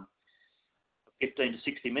 15 to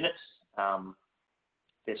 60 minutes.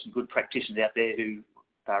 There's some good practitioners out there who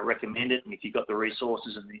recommend it, and if you've got the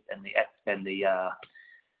resources and the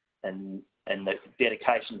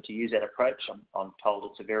dedication to use that approach, I'm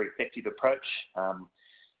told it's a very effective approach.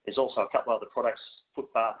 There's also a couple other products,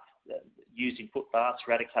 used in foot baths,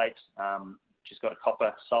 Eradicate, which has got a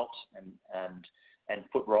copper salt, and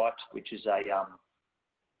Foot Right, which is a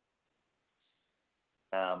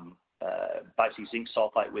basically zinc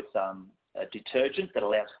sulfate with a detergent that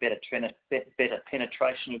allows better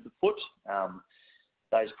penetration of the foot.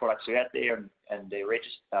 Those products are out there, and they're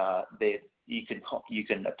registered. You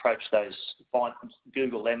can approach those,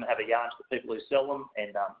 Google them, have a yarn to the people who sell them,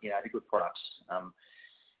 and they're good products.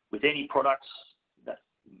 With any products,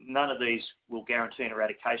 none of these will guarantee an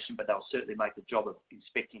eradication, but they'll certainly make the job of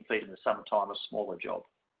inspecting feet in the summertime a smaller job.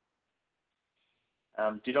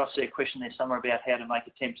 Did I see a question there somewhere about how to make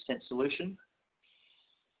a 10% solution?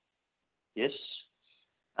 Yes.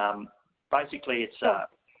 Basically, it's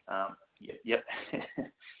it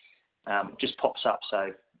just pops up.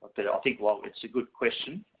 So, but I think it's a good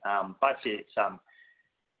question. Basically,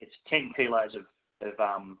 it's 10 kilos of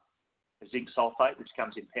zinc sulfate, which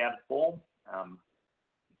comes in powdered form.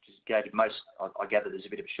 Which is gated I gather there's a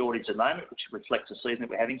bit of a shortage at the moment, which reflects the season that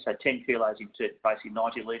we're having. So 10 kilos into basically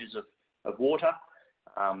 90 litres of water.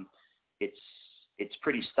 It's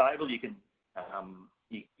pretty stable. You can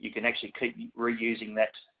actually keep reusing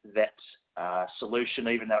that solution,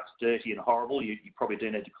 even though it's dirty and horrible. You probably do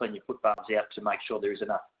need to clean your foot baths out to make sure there is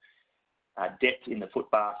enough depth in the foot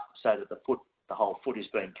bath so that the whole foot is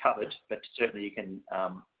being covered. But certainly you can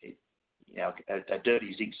a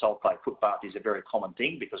dirty zinc sulphate footbath is a very common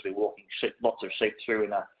thing because we're walking lots of sheep through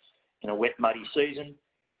in a wet, muddy season.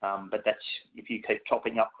 But that's if you keep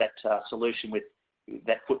topping up that solution with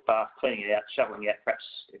that footbath, cleaning it out, shoveling it out perhaps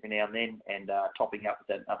every now and then, and topping up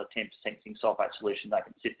with another 10% zinc sulphate solution, they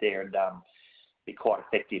can sit there and be quite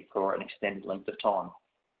effective for an extended length of time.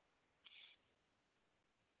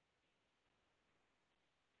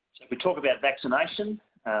 So if we talk about vaccination,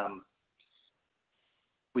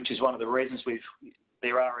 which is one of the reasons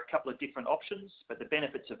there are a couple of different options, but the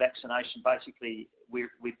benefits of vaccination, basically, we're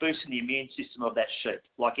boosting the immune system of that sheep,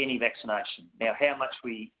 like any vaccination. Now, how much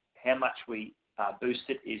we boost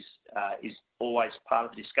it is always part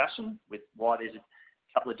of the discussion with why there's a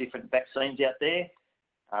couple of different vaccines out there.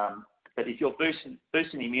 But if you're boosting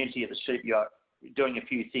the immunity of the sheep, you're doing a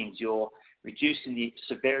few things. You're reducing the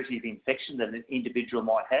severity of infection that an individual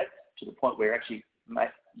might have to the point where actually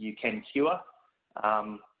you can cure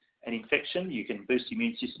an infection. You can boost the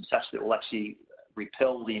immune system such that it will actually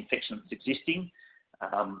repel the infection that's existing.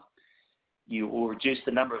 You will reduce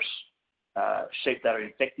the number of sheep that are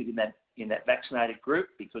infected in that vaccinated group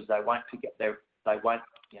because they won't pick up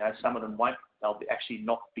some of them won't. They'll actually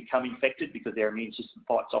not become infected because their immune system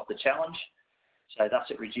fights off the challenge. So thus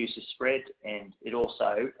it reduces spread, and it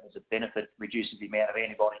also, as a benefit, reduces the amount of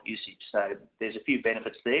antibiotic usage. So there's a few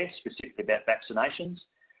benefits there, specifically about vaccinations.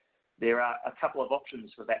 There are a couple of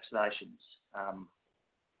options for vaccinations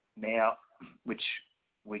now, which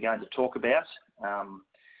we're going to talk about.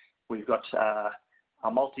 We've got a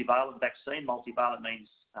multivalent vaccine. Multivalent means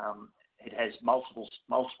it has multiple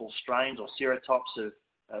strains or serotypes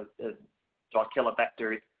of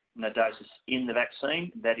Dichelobacter nodosus in the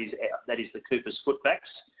vaccine. That is the Cooper's foot vax.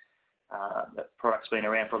 That product's been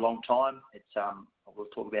around for a long time. It's we'll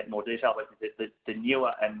talk about in more detail, but the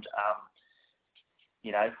newer and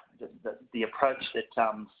the approach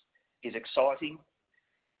that is exciting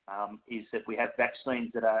is that we have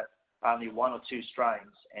vaccines that are only one or two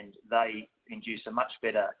strains, and they induce a much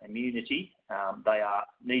better immunity. They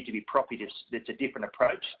need to be property. It's a different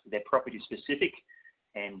approach. They're property specific,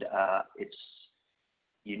 and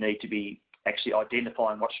you need to be actually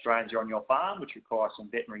identifying what strains are on your farm, which requires some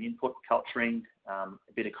veterinary input, culturing, a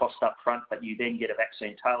bit of cost up front, but you then get a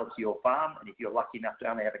vaccine tailored to your farm. And if you're lucky enough to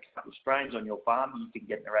only have a couple of strains on your farm, you can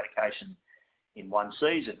get an eradication in one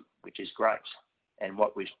season, which is great. And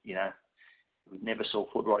what we never saw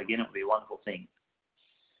foot rot again, it would be a wonderful thing.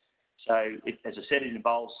 So, as I said, it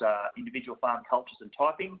involves individual farm cultures and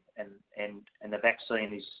typing, and the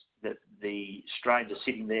vaccine is that the strains are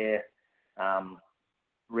sitting there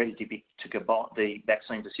ready to combine. The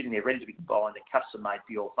vaccines are sitting there ready to be combined and custom made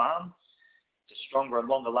for your farm. It's a stronger and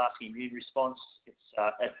longer lasting immune response. It's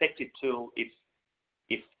an effective tool if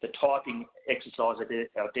the typing exercise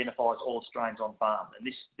identifies all strains on farm. And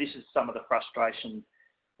this is some of the frustration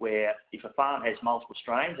where if a farm has multiple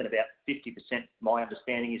strains, and about 50%, my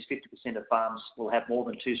understanding is 50% of farms will have more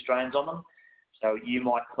than two strains on them. So you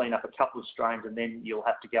might clean up a couple of strains and then you'll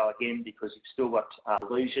have to go again because you've still got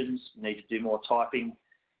lesions, you need to do more typing,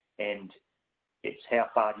 and it's how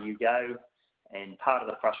far do you go. And part of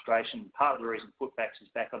the frustration, part of the reason Footvax is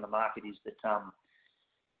back on the market is that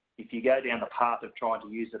if you go down the path of trying to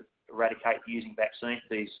eradicate using vaccines,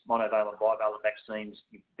 these monovalent, bivalent vaccines,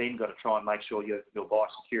 you've then got to try and make sure your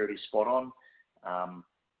biosecurity is spot on.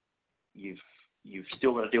 You've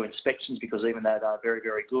still got to do inspections because even though they're very,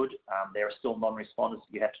 very good, there are still non-responders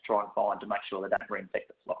that you have to try and find to make sure they don't reinfect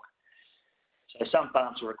the flock. So some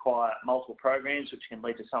farms will require multiple programs, which can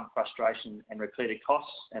lead to some frustration and repeated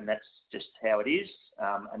costs, and that's just how it is.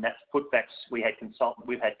 And that's Footvax. We've had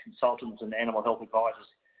consultants and animal health advisors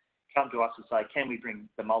come to us and say, can we bring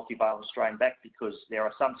the multivalent strain back? Because there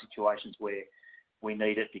are some situations where we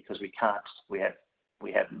need it because we can't. We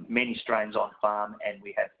have many strains on farm, and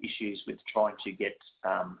we have issues with trying to get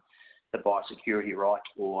the biosecurity right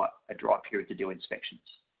or a dry period to do inspections.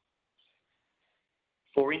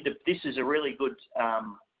 This is a really good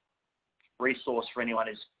resource for anyone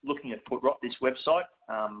who's looking at foot rot, this website.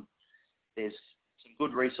 There's some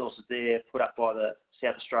good resources there put up by the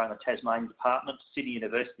South Australian and Tasmanian Department, Sydney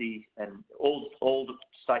University, and all the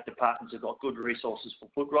state departments have got good resources for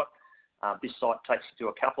foot rot. This site takes you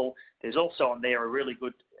to a couple. There's also on there a really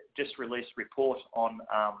good, just released report on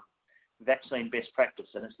vaccine best practice,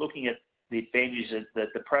 and it's looking at the advantages,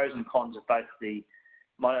 the pros and cons of both the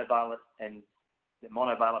monovalent and the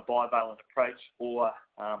monovalent bivalent approach, or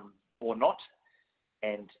not,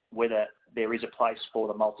 and whether there is a place for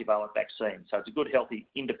the multivalent vaccine. So it's a good, healthy,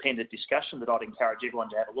 independent discussion that I'd encourage everyone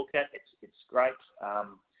to have a look at. It's great.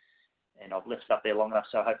 And I've left it up there long enough,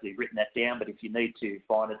 so hopefully you've written that down. But if you need to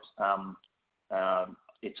find it,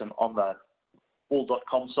 it's on the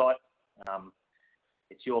all.com site.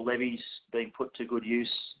 It's your levies being put to good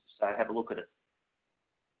use, so have a look at it.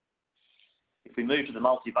 If we move to the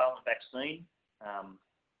multivalent vaccine,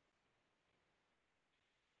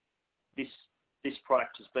 this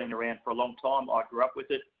product has been around for a long time. I grew up with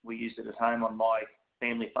it. We used it at home on my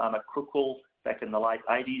family farm at Crookwell back in the late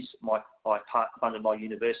 80s. I funded my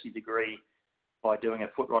university degree by doing a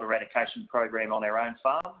foot rot eradication program on our own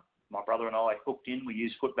farm. My brother and I hooked in. We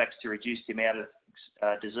used footbacks to reduce the amount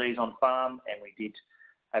of disease on farm, and we did,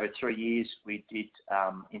 over 3 years, we did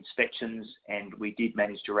inspections, and we did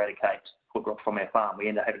manage to eradicate foot rot from our farm. We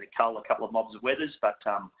ended up having to cull a couple of mobs of wethers, but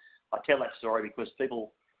I tell that story because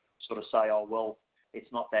people sort of say, oh, well,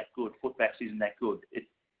 it's not that good. Footbacks isn't that good.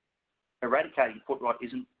 Eradicating foot rot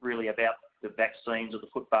isn't really about the vaccines or the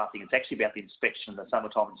foot bathing. It's actually about the inspection, the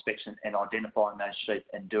summertime inspection, and identifying those sheep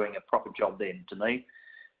and doing a proper job then, to me.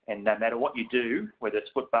 And no matter what you do, whether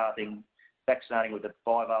it's foot bathing, vaccinating with a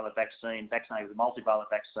bivalent vaccine, vaccinating with a multivalent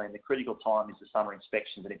vaccine, the critical time is the summer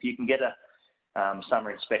inspections. And if you can get a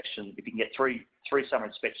summer inspection, if you can get three summer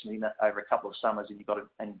inspections in over a couple of summers,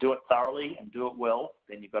 and do it thoroughly and do it well,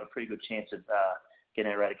 then you've got a pretty good chance of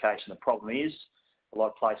getting eradication. The problem is a lot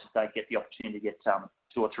of places don't get the opportunity to get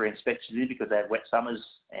 2 or 3 inspections in because they have wet summers,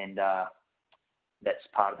 and that's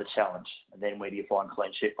part of the challenge. And then where do you find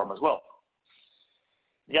clean sheep from as well?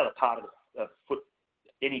 The other part of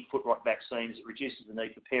any foot rot vaccine is it reduces the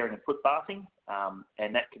need for pairing and foot bathing,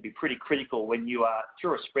 and that can be pretty critical when you are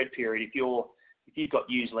through a spread period. If you've got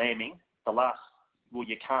ewes lambing, you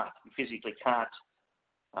physically can't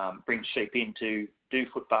bring sheep in to do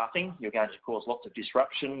foot bathing. You're going to cause lots of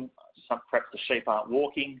disruption. Perhaps the sheep aren't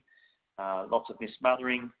walking, lots of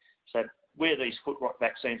mismothering. So where these foot rot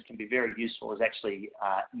vaccines can be very useful is actually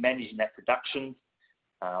managing that production,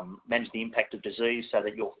 manage the impact of disease so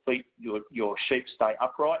that your sheep stay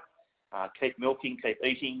upright, keep milking, keep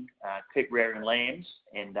eating, keep rearing lambs,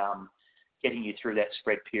 and getting you through that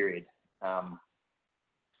spread period,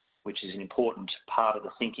 which is an important part of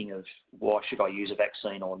the thinking of why should I use a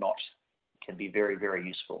vaccine or not. It can be very, very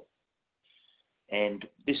useful. And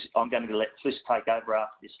this, I'm going to let Fliss take over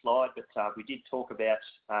after this slide, but we did talk about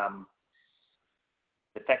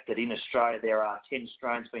the fact that in Australia there are 10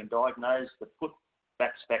 strains being diagnosed. The foot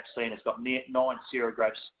vaccine has got 9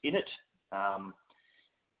 serografts in it,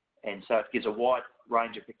 and so it gives a wide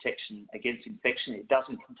range of protection against infection. It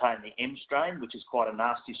doesn't contain the M strain, which is quite a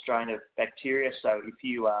nasty strain of bacteria. So if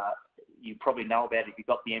you probably know about it if you've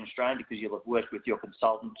got the M strain because you'll have worked with your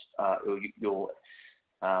consultant or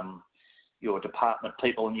your department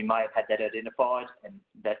people, and you may have had that identified. And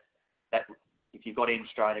that if you've got M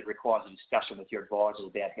strain, it requires a discussion with your advisors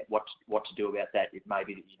about what to do about that. It may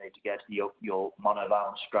be that you need to go to your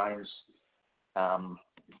monovalent strains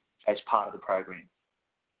as part of the program.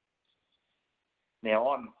 Now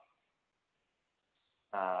I'm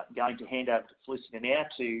going to hand over to Felicity now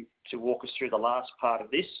to walk us through the last part of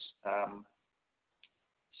this.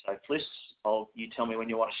 So Fliss, you tell me when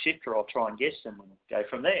you want to shift, or I'll try and guess, and we'll go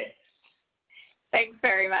from there. Thanks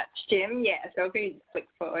very much, Jim. Yeah, so if we click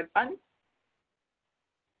forward one.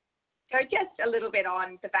 So just a little bit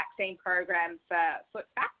on the vaccine program for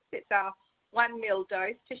footbacks. It's a 1 ml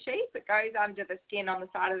dose to sheep. It goes under the skin on the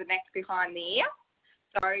side of the neck behind the ear.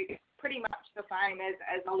 So pretty much the same as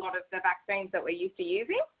a lot of the vaccines that we're used to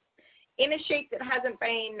using. In a sheep that hasn't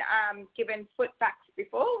been given footbacks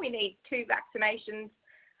before, we need 2 vaccinations,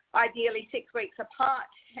 ideally 6 weeks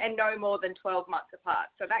apart and no more than 12 months apart.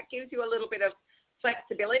 So that gives you a little bit of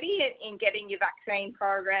flexibility in getting your vaccine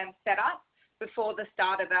program set up before the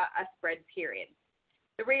start of a spread period.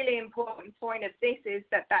 The really important point of this is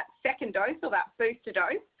that second dose, or that booster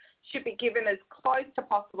dose, should be given as close to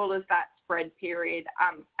possible as that spread period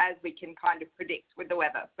as we can kind of predict with the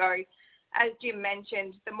weather. So as Jim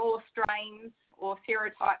mentioned, the more strains or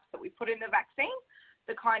serotypes that we put in the vaccine,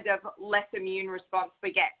 the kind of less immune response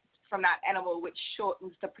we get from that animal, which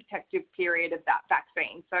shortens the protective period of that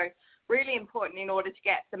vaccine. So really important in order to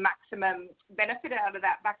get the maximum benefit out of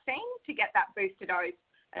that vaccine, to get that booster dose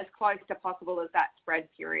as close to possible as that spread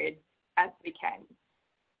period as we can.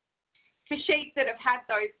 For sheep that have had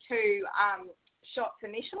those 2 shots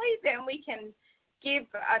initially, then we can give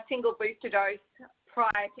a single booster dose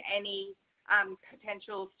prior to any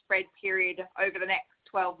potential spread period over the next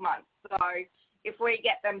 12 months. So if we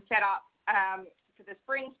get them set up for the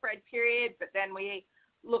spring spread period, but then we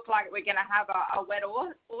look like we're going to have a wet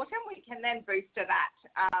autumn, we can then booster that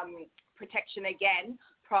protection again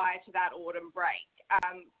prior to that autumn break.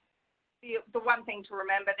 The one thing to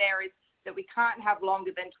remember there is that we can't have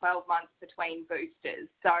longer than 12 months between boosters.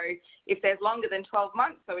 So if there's longer than 12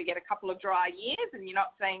 months, so we get a couple of dry years and you're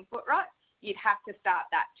not seeing foot rot, you'd have to start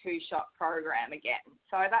that 2-shot program again.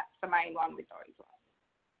 So that's the main one with those ones.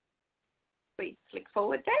 We flick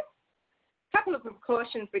forward there. A couple of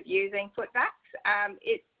precautions with using foot vax.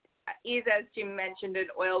 It is, as Jim mentioned, an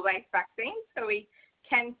oil-based vaccine, so we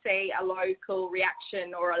can see a local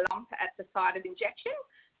reaction or a lump at the site of injection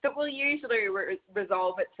that will usually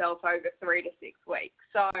resolve itself over 3 to 6 weeks.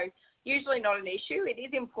 So usually not an issue. It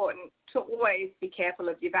is important to always be careful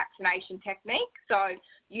of your vaccination technique, so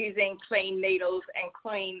using clean needles and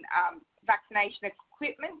clean vaccination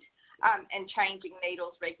equipment and changing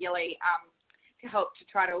needles regularly to help to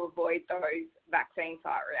try to avoid those vaccine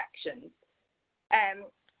site reactions.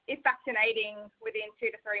 If vaccinating within 2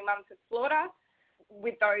 to 3 months of slaughter,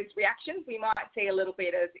 with those reactions, we might see a little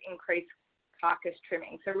bit of increased carcass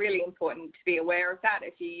trimming. So really important to be aware of that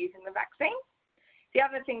if you're using the vaccine. The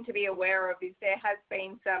other thing to be aware of is there has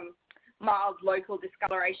been some mild local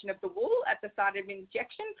discoloration of the wool at the site of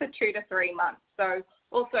injection for 2 to 3 months. So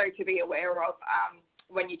also to be aware of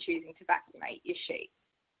when you're choosing to vaccinate your sheep.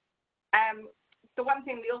 The one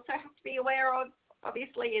thing we also have to be aware of,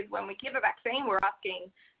 obviously, is when we give a vaccine, we're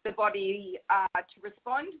asking the body to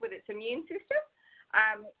respond with its immune system,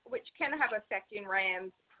 which can have effect in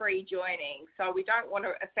rams pre-joining. So we don't want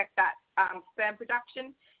to affect that sperm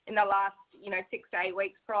production in the last, 6 to 8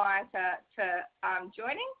 weeks prior to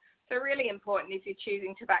joining. So really important if you're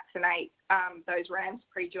choosing to vaccinate those rams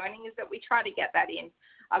pre-joining is that we try to get that in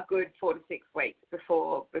a good 4 to 6 weeks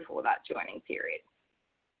before that joining period.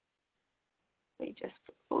 We just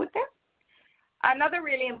put forward there. Another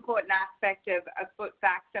really important aspect of foot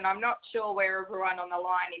vax, and I'm not sure where everyone on the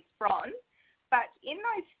line is from, but in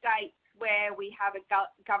those states where we have a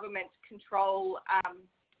government control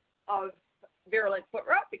of virulent foot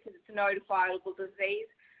rot because it's a notifiable disease,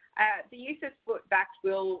 the use of foot vax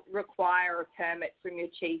will require a permit from your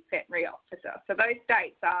chief veterinary officer. So those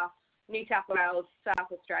states are New South Wales, South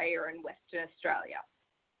Australia and Western Australia.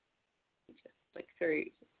 Just flick through.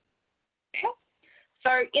 Okay.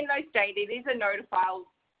 So in those states, it is a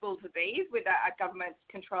notifiable disease with a government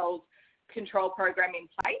control program in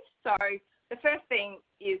place. So the first thing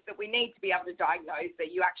is that we need to be able to diagnose that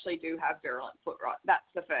you actually do have virulent foot rot. That's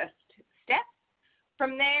the first step.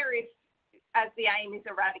 From there, as the aim is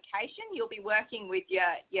eradication, you'll be working with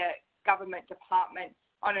your government department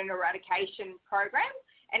on an eradication program.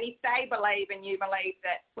 And if they believe and you believe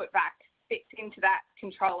that foot vax fits into that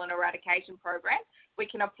control and eradication program, we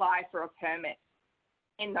can apply for a permit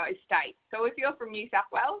in those states. So if you're from New South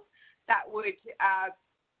Wales, that would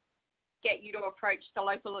get you to approach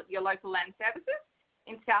your local land services.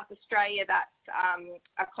 In South Australia, that's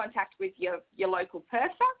a contact with your local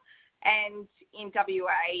purser, and in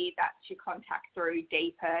WA, that's your contact through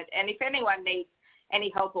DPIRT. And if anyone needs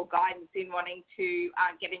any help or guidance in wanting to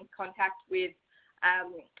get in contact with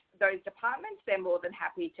those departments, they're more than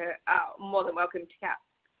welcome to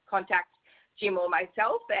contact Jim or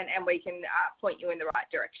myself, and we can point you in the right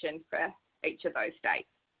direction for each of those states.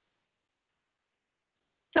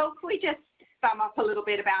 So if we just sum up a little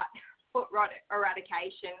bit about foot rot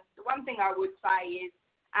eradication, the one thing I would say is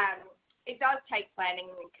it does take planning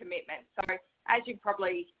and commitment. So as you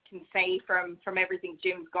probably can see from everything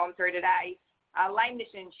Jim's gone through today,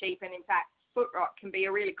 lameness in sheep and in fact foot rot can be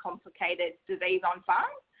a really complicated disease on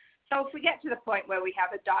farm. So if we get to the point where we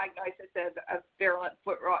have a diagnosis of virulent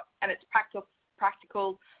foot rot and it's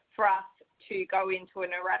practical for us to go into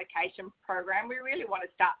an eradication program, we really want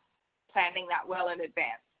to start planning that well in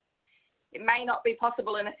advance. It may not be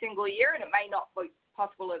possible in a single year and it may not be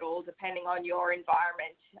possible at all depending on your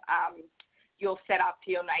environment, your setup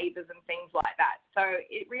to your neighbours and things like that. So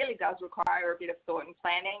it really does require a bit of thought and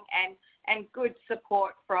planning and good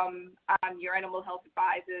support from your animal health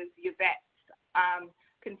advisors, your vets,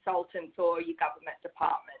 consultants or your government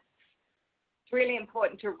departments. It's really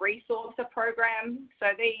important to resource a program.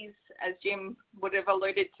 So these, as Jim would have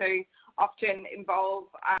alluded to, often involve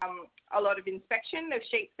a lot of inspection of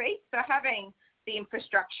sheep feet. So having the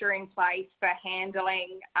infrastructure in place for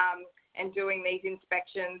handling and doing these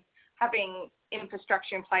inspections, having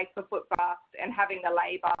infrastructure in place for foot baths and having the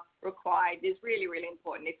labour required is really, really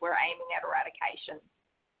important if we're aiming at eradication.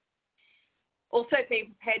 Also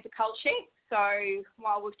be prepared to cull sheep. So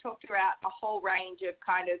while we've talked about a whole range of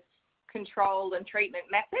kind of control and treatment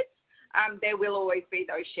methods, there will always be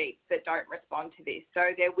those sheep that don't respond to this.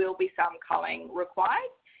 So there will be some culling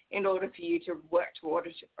required in order for you to work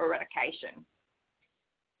towards eradication.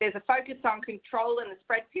 There's a focus on control in the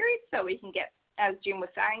spread period so we can get, as Jim was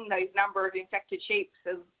saying, those number of infected sheep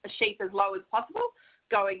as low as possible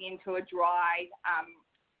going into a dry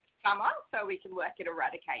summer, so we can work at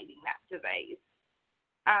eradicating that disease.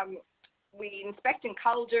 We inspect and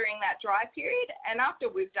cull during that dry period, and after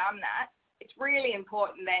we've done that, it's really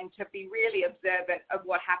important then to be really observant of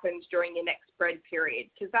what happens during your next spread period,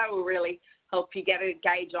 because that will really help you get a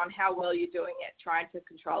gauge on how well you're doing at trying to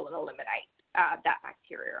control and eliminate that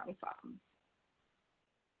bacteria on farm.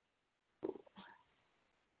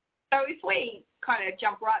 So if we kind of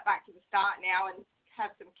jump right back to the start now and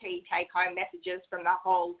have some key take-home messages from the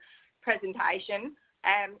whole presentation,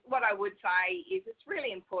 what I would say is it's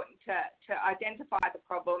really important to identify the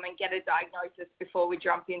problem and get a diagnosis before we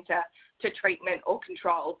jump into treatment or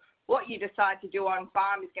control. What you decide to do on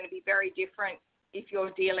farm is going to be very different if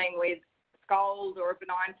you're dealing with scoles or a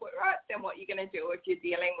benign foot rot than what you're going to do if you're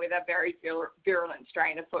dealing with a very virulent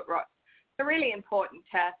strain of foot rot. So really important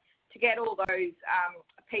to get all those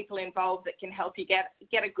people involved that can help you get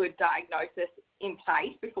a good diagnosis in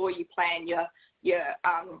place before you plan your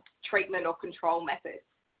treatment or control methods.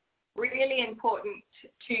 Really important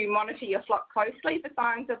to monitor your flock closely for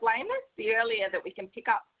signs of lameness. The earlier that we can pick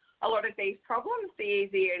up a lot of these problems, the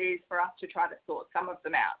easier it is for us to try to sort some of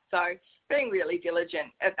them out. So being really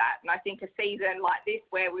diligent at that. And I think a season like this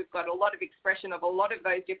where we've got a lot of expression of a lot of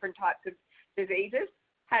those different types of diseases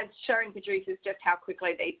has shown producers just how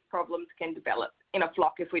quickly these problems can develop in a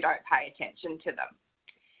flock if we don't pay attention to them.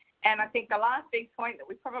 And I think the last big point that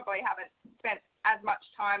we probably haven't spent as much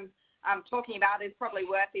time talking about is probably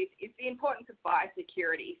worth it, is the importance of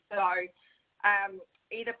biosecurity. So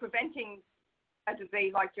either preventing a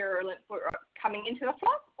disease like virulent foot rot coming into the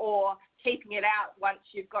flock or keeping it out once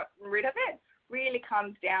you've gotten rid of it really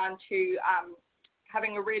comes down to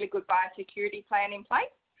having a really good biosecurity plan in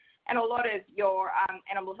place. And a lot of your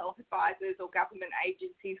animal health advisors or government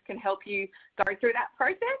agencies can help you go through that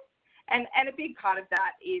process. And a big part of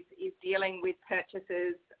that is dealing with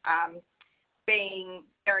purchasers, being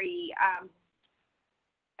very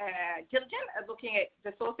diligent at looking at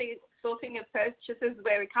the sourcing of purchases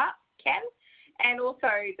where we can, and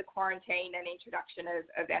also the quarantine and introduction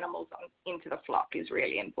of animals into the flock is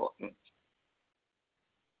really important.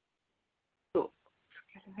 Cool.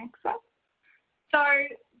 Go to the next one. So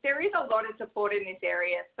there is a lot of support in this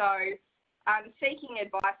area. So seeking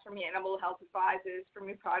advice from your animal health advisors, from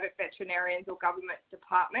your private veterinarians or government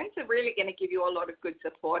departments are really going to give you a lot of good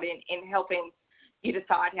support in helping you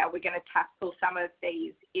decide how we're going to tackle some of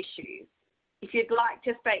these issues. If you'd like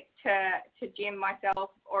to speak to Jim, myself,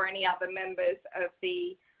 or any other members of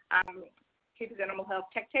the Cooper's Animal Health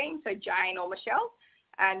Tech team, so Jane or Michelle,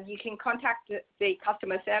 you can contact the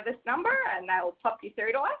customer service number and they'll pop you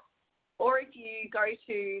through to us. Or if you go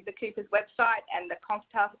to the Cooper's website and the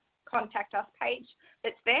contact us page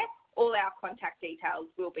that's there, all our contact details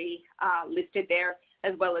will be listed there,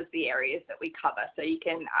 as well as the areas that we cover, so you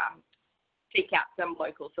can seek out some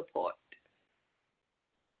local support.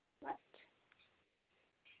 Right.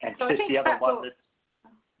 And so just the other one that,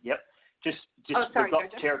 yep, just we've got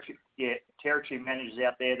territory managers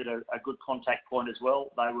out there that are a good contact point as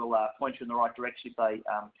well. They will point you in the right direction if they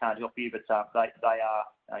can't help you, but they are,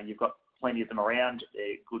 you've got plenty of them around.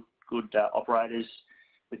 They're good operators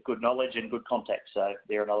with good knowledge and good contacts, so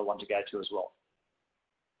they're another one to go to as well.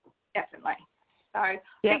 Definitely. So I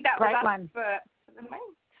think that was us for the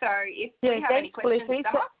moment. So if we have any questions,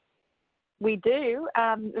 we do.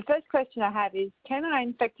 The first question I have is, can I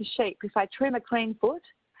infect a sheep if I trim a clean foot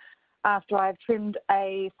after I've trimmed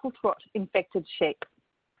a foot rot infected sheep?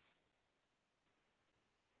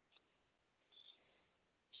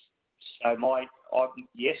 So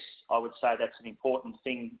yes, I would say that's an important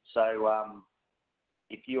thing. So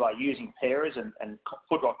if you are using pairers, and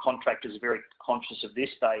foot rot contractors are very conscious of this,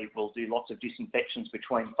 they will do lots of disinfections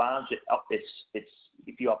between farms.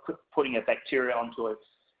 If you are putting a bacteria onto a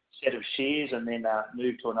set of shears and then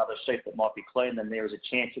move to another sheep that might be clean, then there is a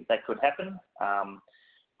chance that could happen.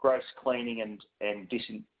 Gross cleaning and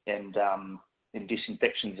disinfections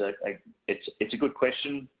it's a good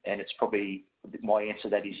question, and it's probably my answer to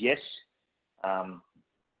that is yes.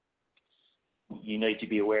 You need to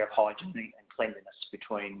be aware of hygiene and cleanliness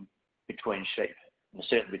between sheep, and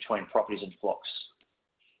certainly between properties and flocks.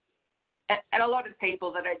 And a lot of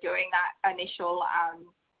people that are doing that initial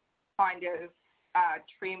kind of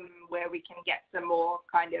trim where we can get some more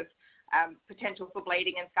kind of potential for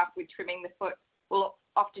bleeding and stuff with trimming the foot will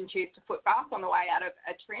often choose to foot bath on the way out of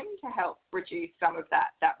a trim to help reduce some of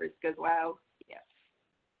that risk as well. Yeah.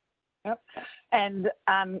 Yep. And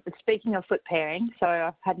speaking of foot pairing, so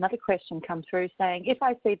I've had another question come through saying, if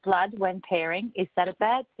I see blood when pairing, is that a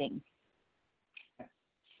bad thing?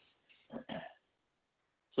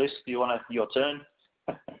 Liz, do you want your turn?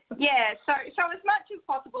 Yeah, so as much as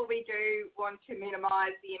possible, we do want to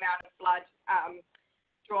minimise the amount of blood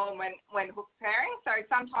drawn when hoof pairing. So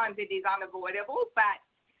sometimes it is unavoidable, but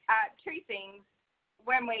two things.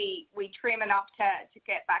 When we trim enough to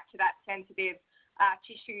get back to that sensitive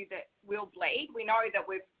tissue that will bleed, we know that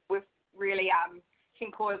we've really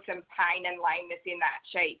can cause some pain and lameness in that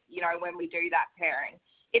sheep, when we do that pairing.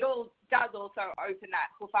 It does also open that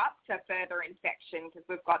hoof up to further infection because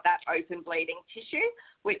we've got that open bleeding tissue,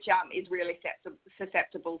 which is really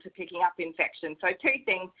susceptible to picking up infection. So two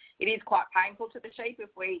things, it is quite painful to the sheep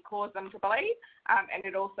if we cause them to bleed, and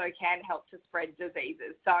it also can help to spread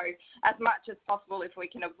diseases. So as much as possible, if we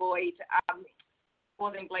can avoid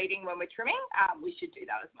causing bleeding when we're trimming, we should do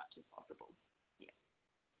that as much as possible.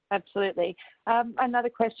 Absolutely. Another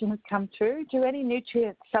question has come through. Do any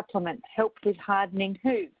nutrient supplements help with hardening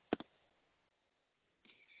hooves?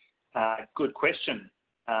 Good question.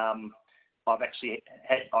 I've actually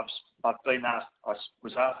I've been asked. I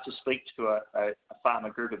was asked to speak to a farmer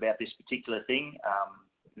group about this particular thing,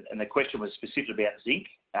 and the question was specifically about zinc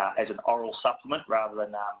as an oral supplement rather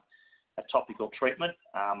than a topical treatment.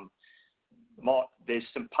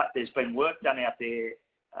 There's been work done out there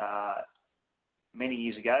many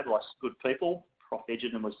years ago by good people. Prof.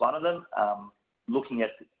 Edgerton was one of them, looking at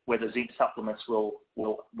whether zinc supplements will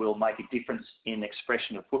make a difference in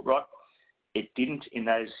expression of foot rot. It didn't in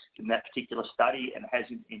that particular study, and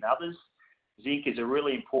hasn't in others. Zinc is a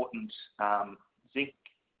really important. Zinc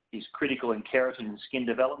is critical in keratin and skin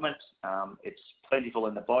development. It's plentiful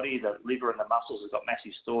in the body. The liver and the muscles have got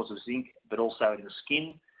massive stores of zinc, but also in the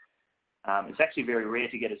skin. It's actually very rare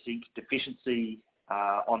to get a zinc deficiency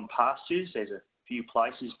on pastures. There's a few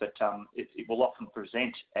places, but it will often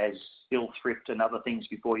present as ill thrift and other things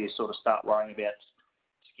before you sort of start worrying about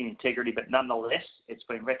skin integrity. But nonetheless, it's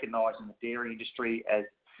been recognised in the dairy industry as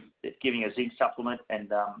that giving a zinc supplement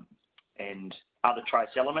and other trace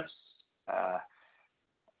elements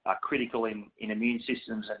are critical in immune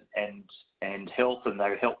systems and health, and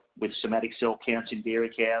they help with somatic cell counts in dairy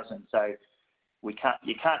cows. And so you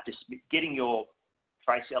can't just getting your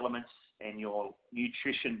trace elements and your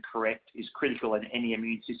nutrition correct is critical in any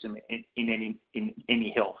immune system in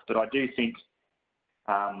any health. But I do think,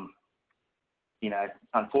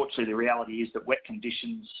 unfortunately, the reality is that wet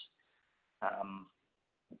conditions,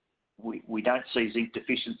 we don't see zinc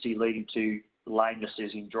deficiency leading to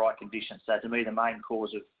lamenesses in dry conditions. So to me, the main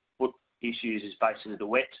cause of foot issues is basically the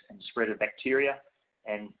wet and spread of bacteria,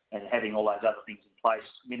 and having all those other things in place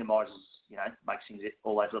minimises, makes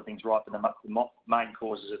all those other things right. But the main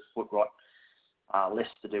causes of foot rot are less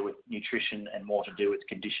to do with nutrition and more to do with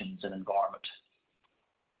conditions and environment.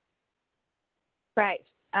 Great.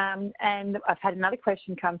 And I've had another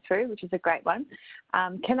question come through, which is a great one.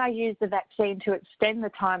 Can I use the vaccine to extend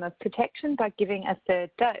the time of protection by giving a third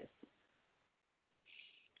dose?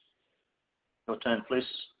 Your turn, please.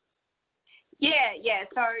 Yeah.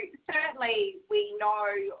 So certainly we know,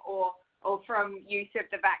 or from use of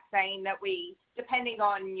the vaccine, that depending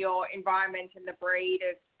on your environment and the breed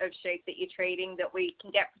of sheep that you're treating, that we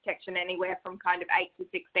can get protection anywhere from kind of 8 to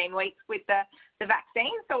 16 weeks with the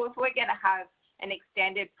vaccine. So if we're going to have an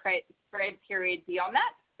extended spread period beyond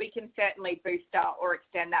that, we can certainly booster or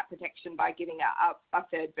extend that protection by giving a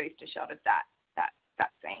third booster shot of that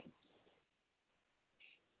vaccine.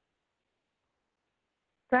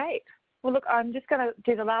 Great. Well, look, I'm just going to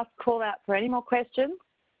do the last call out for any more questions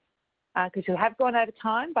because we have gone over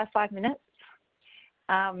time by 5 minutes.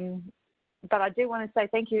 But I do want to say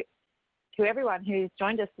thank you to everyone who's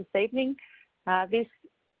joined us this evening. This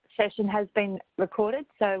session has been recorded,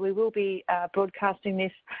 so we will be broadcasting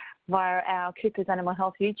this via our Cooper's Animal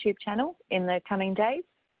Health YouTube channel in the coming days.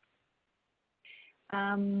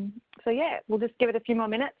 So yeah, we'll just give it a few more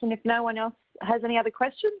minutes, and if no one else has any other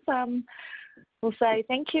questions, we'll say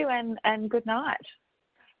thank you and good night.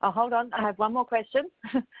 Oh, hold on, I have one more question.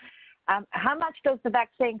 How much does the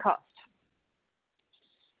vaccine cost?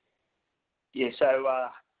 Yeah, so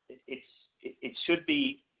it should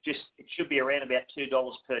be around about $2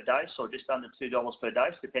 per dose, or just under $2 per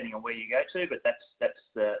dose, depending on where you go to. But that's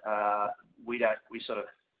the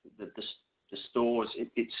stores.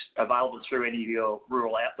 It's available through any of your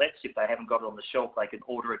rural outlets. If they haven't got it on the shelf, they can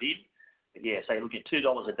order it in. But yeah, so you look at $2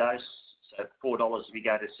 a dose, so $4 if you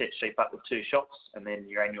go to set sheep up with 2 shots, and then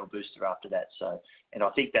your annual booster after that. So, and I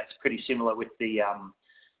think that's pretty similar with the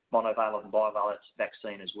monovalent and bivalent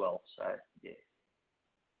vaccine as well. So yeah.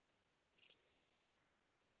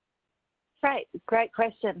 Great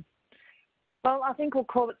question. Well, I think we'll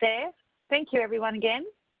call it there. Thank you, everyone, again.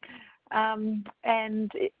 And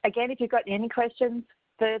again, if you've got any questions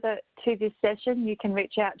further to this session, you can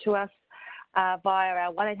reach out to us via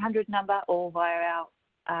our 1-800 number or via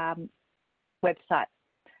our website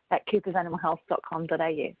at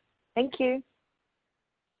coopersanimalhealth.com.au. Thank you.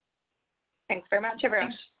 Thanks very much,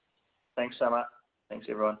 everyone. Thanks so much. Thanks,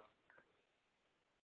 everyone.